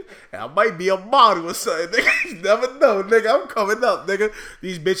because, nigga. I might be a model or something, nigga. You never know, nigga. I'm coming up, nigga.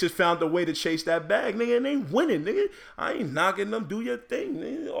 These bitches found a way to chase that bag, nigga, and they winning, nigga. I ain't knocking them. Do your thing,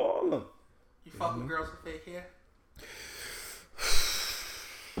 nigga. All of them. You fuck with girls with fake hair?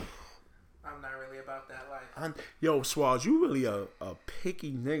 I'm not really about that life. Yo, Swalls, you really a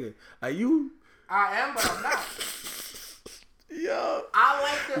picky nigga. Like you? I am, but I'm not. Yo, I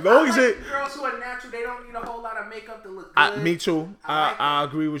like the girls who are natural. They don't need a whole lot of makeup to look good. Me too. I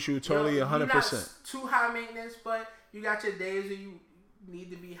agree with you totally, 100%. You're not too high maintenance, but you got your days where you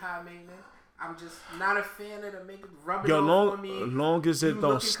need to be high maintenance. I'm just not a fan of the makeup rubbing off on me. Long as it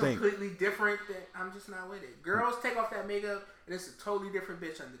don't stink. Completely different. I'm just not with it. Girls take off that makeup and it's a totally different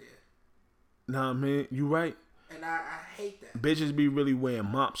bitch under there. Nah, man, you right. And I hate that. Bitches be really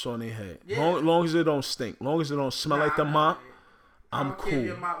wearing mops on their head. Yeah. Long as it don't stink. Long as it don't smell like the mop. I'm cool. I don't care if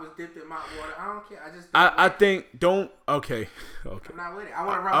your mop was dipped in mop water. I don't care. I think okay. I'm not with it. I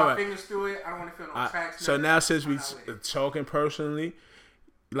want to run my fingers through it. I don't want to feel no tracks. So now since we talking personally,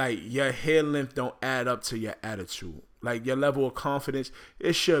 like your hair length don't add up to your attitude. Like your level of confidence,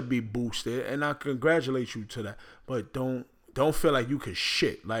 it should be boosted, and I congratulate you to that. But don't feel like you can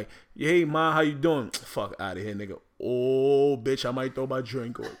shit. Like, hey, ma, how you doing? Fuck out of here, nigga. Oh, bitch, I might throw my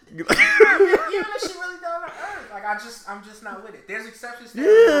drink on. Even if she really down to earth, like I'm just not with it. There's exceptions to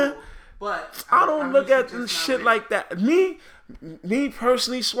that, but I don't look at shit like that. Me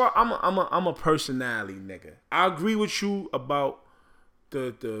personally, I'm a personality nigga. I agree with you about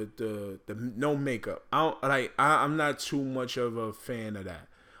the no makeup. I don't like. I'm not too much of a fan of that.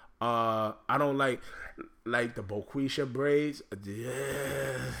 I don't like the Boquisha braids. Yeah.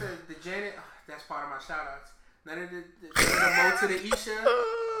 So the Janet, that's part of my shout outs. None of the Mo to the Isha,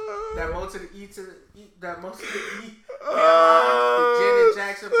 that Mo to the E to the E, that Mo to the E, the Janet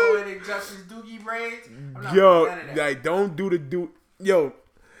Jackson Poetic Justice Doogie braids. I'm not Yo, none of that. like don't do the Yo.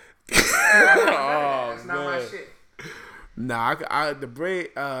 That's not my shit. Nah, I the braid.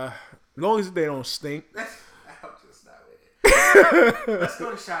 Long as they don't stink. I'm just not with it. Let's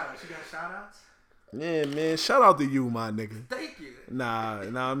go to shout outs. You got shout outs? Yeah, man. Shout out to you, my nigga. Thank you.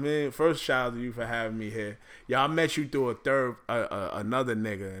 Nah, man. First, shout out to you for having me here. Yo, I met you through another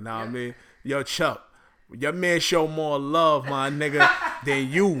nigga. Know what I mean? Yo, Chuck, your man show more love, my nigga, than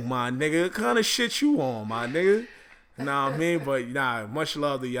you, my nigga. What kind of shit you on, my nigga? Know what I mean? But nah, much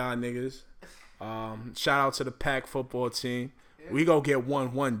love to y'all niggas. Shout out to the Pack football team. We go get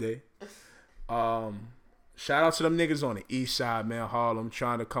one day. Shout out to them niggas on the east side, man, Harlem,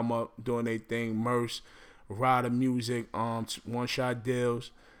 trying to come up, doing their thing. Merce, Rider Music, One Shot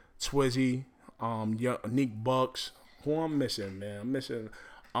Deals, Twizzy, Nick Bucks. Who I'm missing, man? I'm missing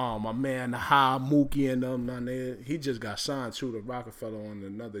my man, the High Mookie and them. He just got signed to the Rockefeller on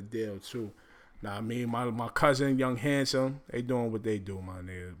another deal too. Nah, I mean my cousin, Young Handsome, they doing what they do, my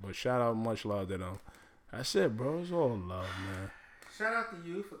nigga. But shout out, much love to them. That's it, bro. It's all love, man. Shout out to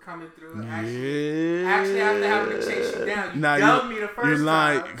you for coming through. Actually, after having to chase you down, you dubbed me the first time. You're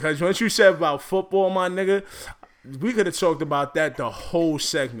lying. Because once you said about football, my nigga, we could have talked about that the whole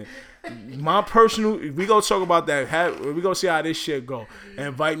segment. My personal, we gonna talk about that. We gonna see how this shit go.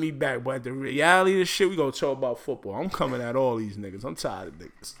 Invite me back. But the reality of this shit, we gonna talk about football. I'm coming at all these niggas. I'm tired of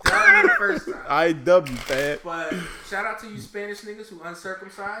niggas. Dubbed me the first time. I dub you, fam. But shout out to you Spanish niggas who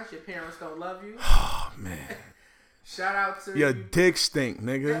uncircumcised. Your parents don't love you. Oh, man. Shout out to your dick stink,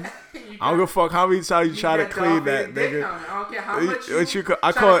 nigga. I don't give a fuck how many times you try to clean that, nigga. I don't care how much you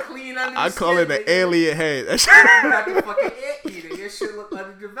I call it the alien head. You got the fucking ant eater. Your shit look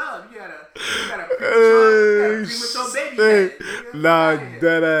underdeveloped. You got a premature baby head. Nah,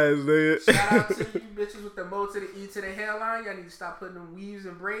 dead ass, nigga. Shout out to you bitches with the Mo to the E to the hairline. Y'all need to stop putting them weaves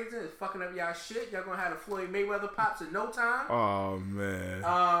and braids in. It's fucking up y'all shit. Y'all gonna have the Floyd Mayweather pops in no time. Oh,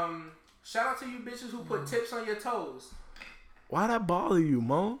 man. Shout out to you bitches who put tips on your toes. Why that bother you,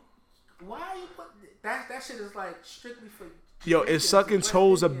 Mo? Why you put that shit is like strictly for. Yo, is sucking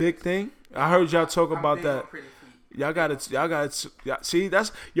toes a big thing? I heard y'all talk about that. Y'all gotta see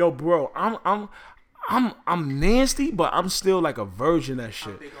that's bro. I'm nasty, but I'm still like a virgin at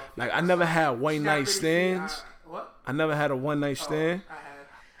shit. Like I never had one night stands. What? I never had a one night stand. I had.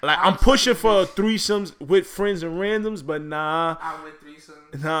 Like I'm pushing for threesomes with friends and randoms, but nah. I'm with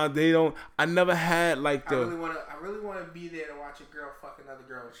threesomes. Nah, they don't. I never had like the. I really wanna be there to watch a girl fuck another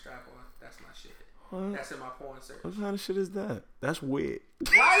girl with strap on. That's my shit. What? That's in my porn search. What kind of shit is that? That's weird.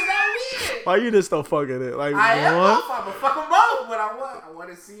 Why is that weird? Why you just don't fucking it? Like I am what? but fuck them both. But I want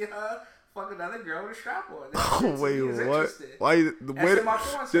to see her fuck another girl with a strap on. Oh wait, what? Why?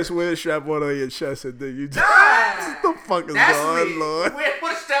 Just wear a strap on your chest and then you. What the fuck is going on, Lord? Wear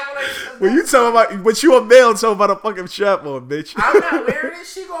a strap on your chest. When you talking about, but you a male talking about a fucking strap on, bitch. I'm not wearing it.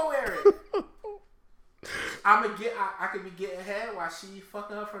 She gonna wear it. I could be getting head while she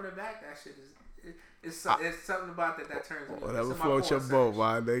fucking her from the back. That shit is. It's something about that turns me. Whatever floats your boat,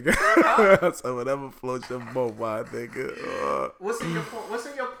 my nigga. So whatever floats your boat, my nigga. What's in your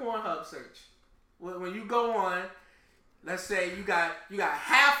Pornhub search? When you go on, let's say you got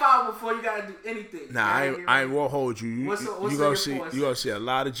half hour before you gotta do anything. Nah, I ain't won't hold you. You gonna see a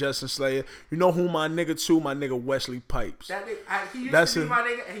lot of Justin Slayer. You know who my nigga too? My nigga Wesley Pipes. That nigga, he used to be my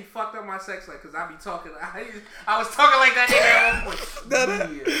nigga, and he fucked up my sex life because I be talking. I was talking like that nigga at one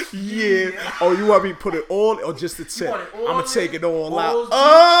point. Yeah. Oh, you want me to put it all or just the tip? I'm gonna take it all out.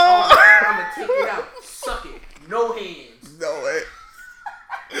 I'm gonna take it out. Suck it. No hands. No way.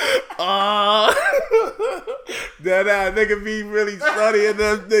 That nigga be really funny and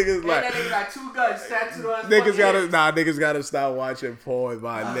them niggas like. That nigga got 2 guns tattooed on his niggas gotta stop watching porn,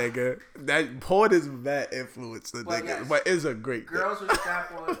 my nigga. That porn is bad influence to niggas, yes, but it's a great girls thing. With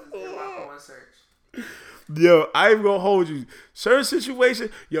strap on is in my porn search. Yo, I ain't gonna hold you. Certain situation,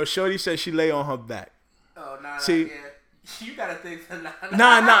 yo, shorty said she lay on her back. Oh, nah, see, yeah. You gotta think for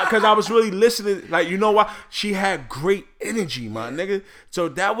nah, because I was really listening. Like, you know why? She had great energy, my nigga. So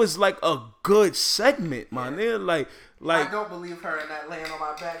that was like a good segment, my nigga. Like I don't believe her in that laying on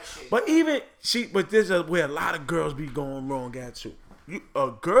my back shit. But there's where a lot of girls be going wrong at too.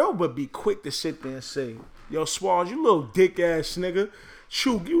 A girl would be quick to sit there and say, "Yo, Swalls, you little dick ass nigga.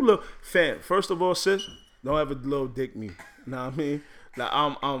 Shoot, you little fan." First of all, sis, don't ever little dick me. Know what I mean? Like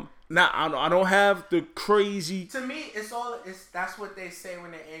I don't have the crazy. To me, that's what they say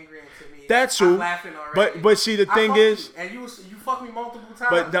when they're angry, and to me, That's true. I'm laughing already. But see, the thing is, and you fuck me multiple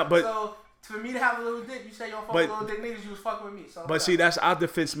times. But so for me to have a little dick, you say you don't fuck with little dick niggas, you was fucking with me. So but see, that's our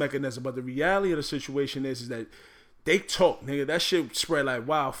defense mechanism. But the reality of the situation is that they talk, nigga. That shit spread like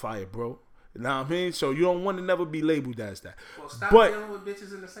wildfire, bro. You know what I mean? So you don't want to never be labeled as that. Well, stop dealing with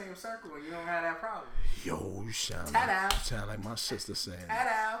bitches in the same circle when you don't have that problem. Yo, you sound like my sister saying.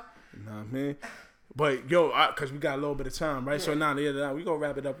 Out. You know what I mean? But yo, cause we got a little bit of time, right? Yeah. So now we gonna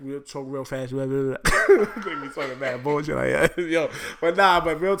wrap it up. We'll talk real fast. We talking bad bullshit like that. Yo,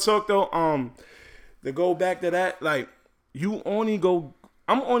 but real talk though. To go back to that, like I'm only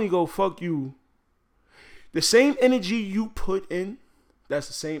go fuck you. The same energy you put in, that's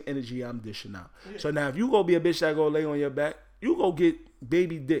the same energy I'm dishing out. Yeah. So now if you go be a bitch that go lay on your back, you go get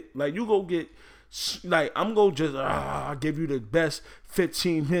baby dick. Like you go get. Like I'm gonna just I'll give you the best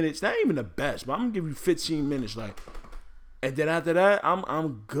 15 minutes. Not even the best, but I'm gonna give you 15 minutes. Like, and then after that,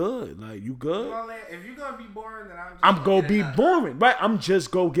 I'm good. Like you good? If you're gonna be boring, then I'm gonna be boring, right? I'm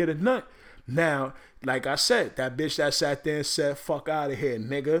just go get a nut. Now, like I said, that bitch that sat there and said, "Fuck out of here,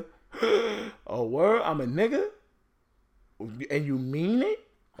 nigga." Oh, word? I'm a nigga, and you mean it?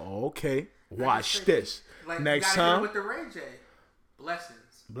 Oh, okay. Watch this. Like, next time with the Ray J, blessings.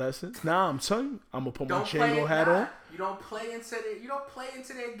 Nah, I'm telling you, I'm gonna put my Django hat on. You don't play into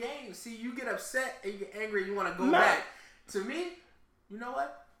their game. See, you get upset and you get angry. You want to go back. To me, you know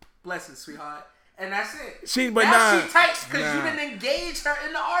what? Blessings, sweetheart. And that's it. See, but now she tight because you didn't engage her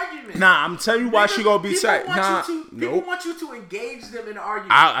in the argument. Nah, I'm telling you why she gonna be tight. People want you to engage them in the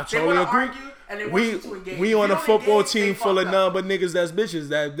argument. I totally agree. Argue and they want you to engage. We on a football team full of none but niggas that's bitches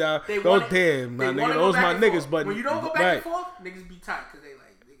that don't damn my nigga. Those my niggas, but when you don't go back and forth, niggas be tight because they like.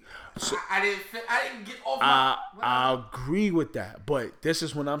 So, I didn't get off I agree with that, but this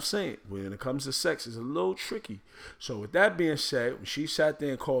is what I'm saying. When it comes to sex, it's a little tricky. So with that being said, when she sat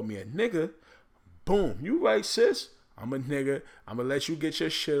there and called me a nigga, boom, you right, sis. I'm a nigga. I'm gonna let you get your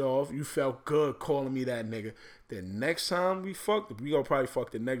shit off. You felt good calling me that nigga. Then next time we gonna probably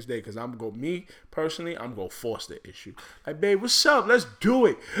fuck the next day because I'm gonna force the issue. Like, babe, what's up? Let's do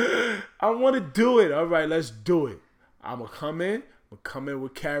it. I want to do it. All right, let's do it. I'm gonna come in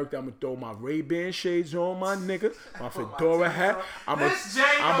with character. I'm gonna throw my Ray-Ban shades on, my nigga. My fedora hat. I'm gonna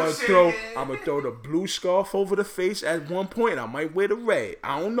throw the blue scarf over the face at one point. I might wear the red.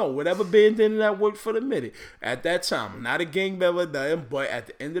 I don't know. Whatever bandana that worked for the minute. At that time, I'm not a gangbanger, nothing. But at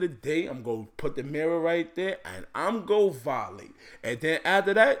the end of the day, I'm gonna put the mirror right there and I'm gonna violate. And then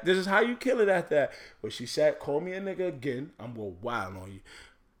after that, this is how you kill it after that. When she sat, call me a nigga again, I'm gonna wild on you.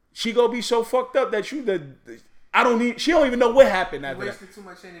 She gonna be so fucked up that she don't even know what happened after that. Wasted too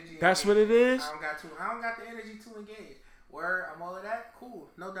much energy. That's what it is. I don't got the energy to engage. Word, I'm all of that. Cool,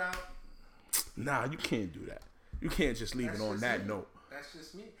 no doubt. Nah, you can't do that. You can't just leave it on that note. That's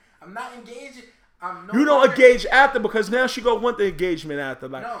just me. I'm not engaging. You don't engage after because now she gonna want the engagement after.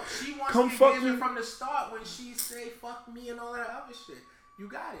 Like, no, she wants the engagement from the start when she say fuck me and all that other shit. You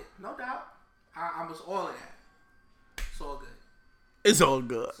got it, no doubt. I was all of that. It's all good. It's all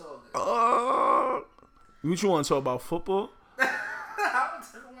good. It's all good. What you want to talk about football? I don't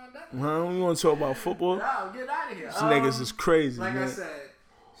talk about that. Well, you want to talk about football? No, get out of here. These niggas is crazy, like man. I said,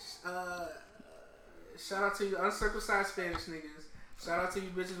 shout out to you uncircumcised Spanish niggas. Shout out to you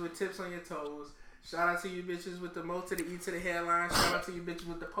bitches with tips on your toes. Shout out to you bitches with the mo to the E to the hairline. Shout out to you bitches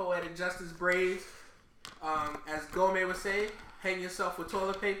with the poetic justice braids. As Gomez would say, hang yourself with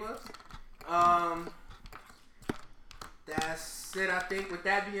toilet paper. That's it, I think. With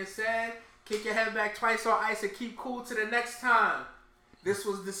that being said, kick your head back twice on ice and keep cool to the next time. This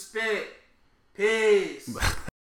was The Spit. Peace.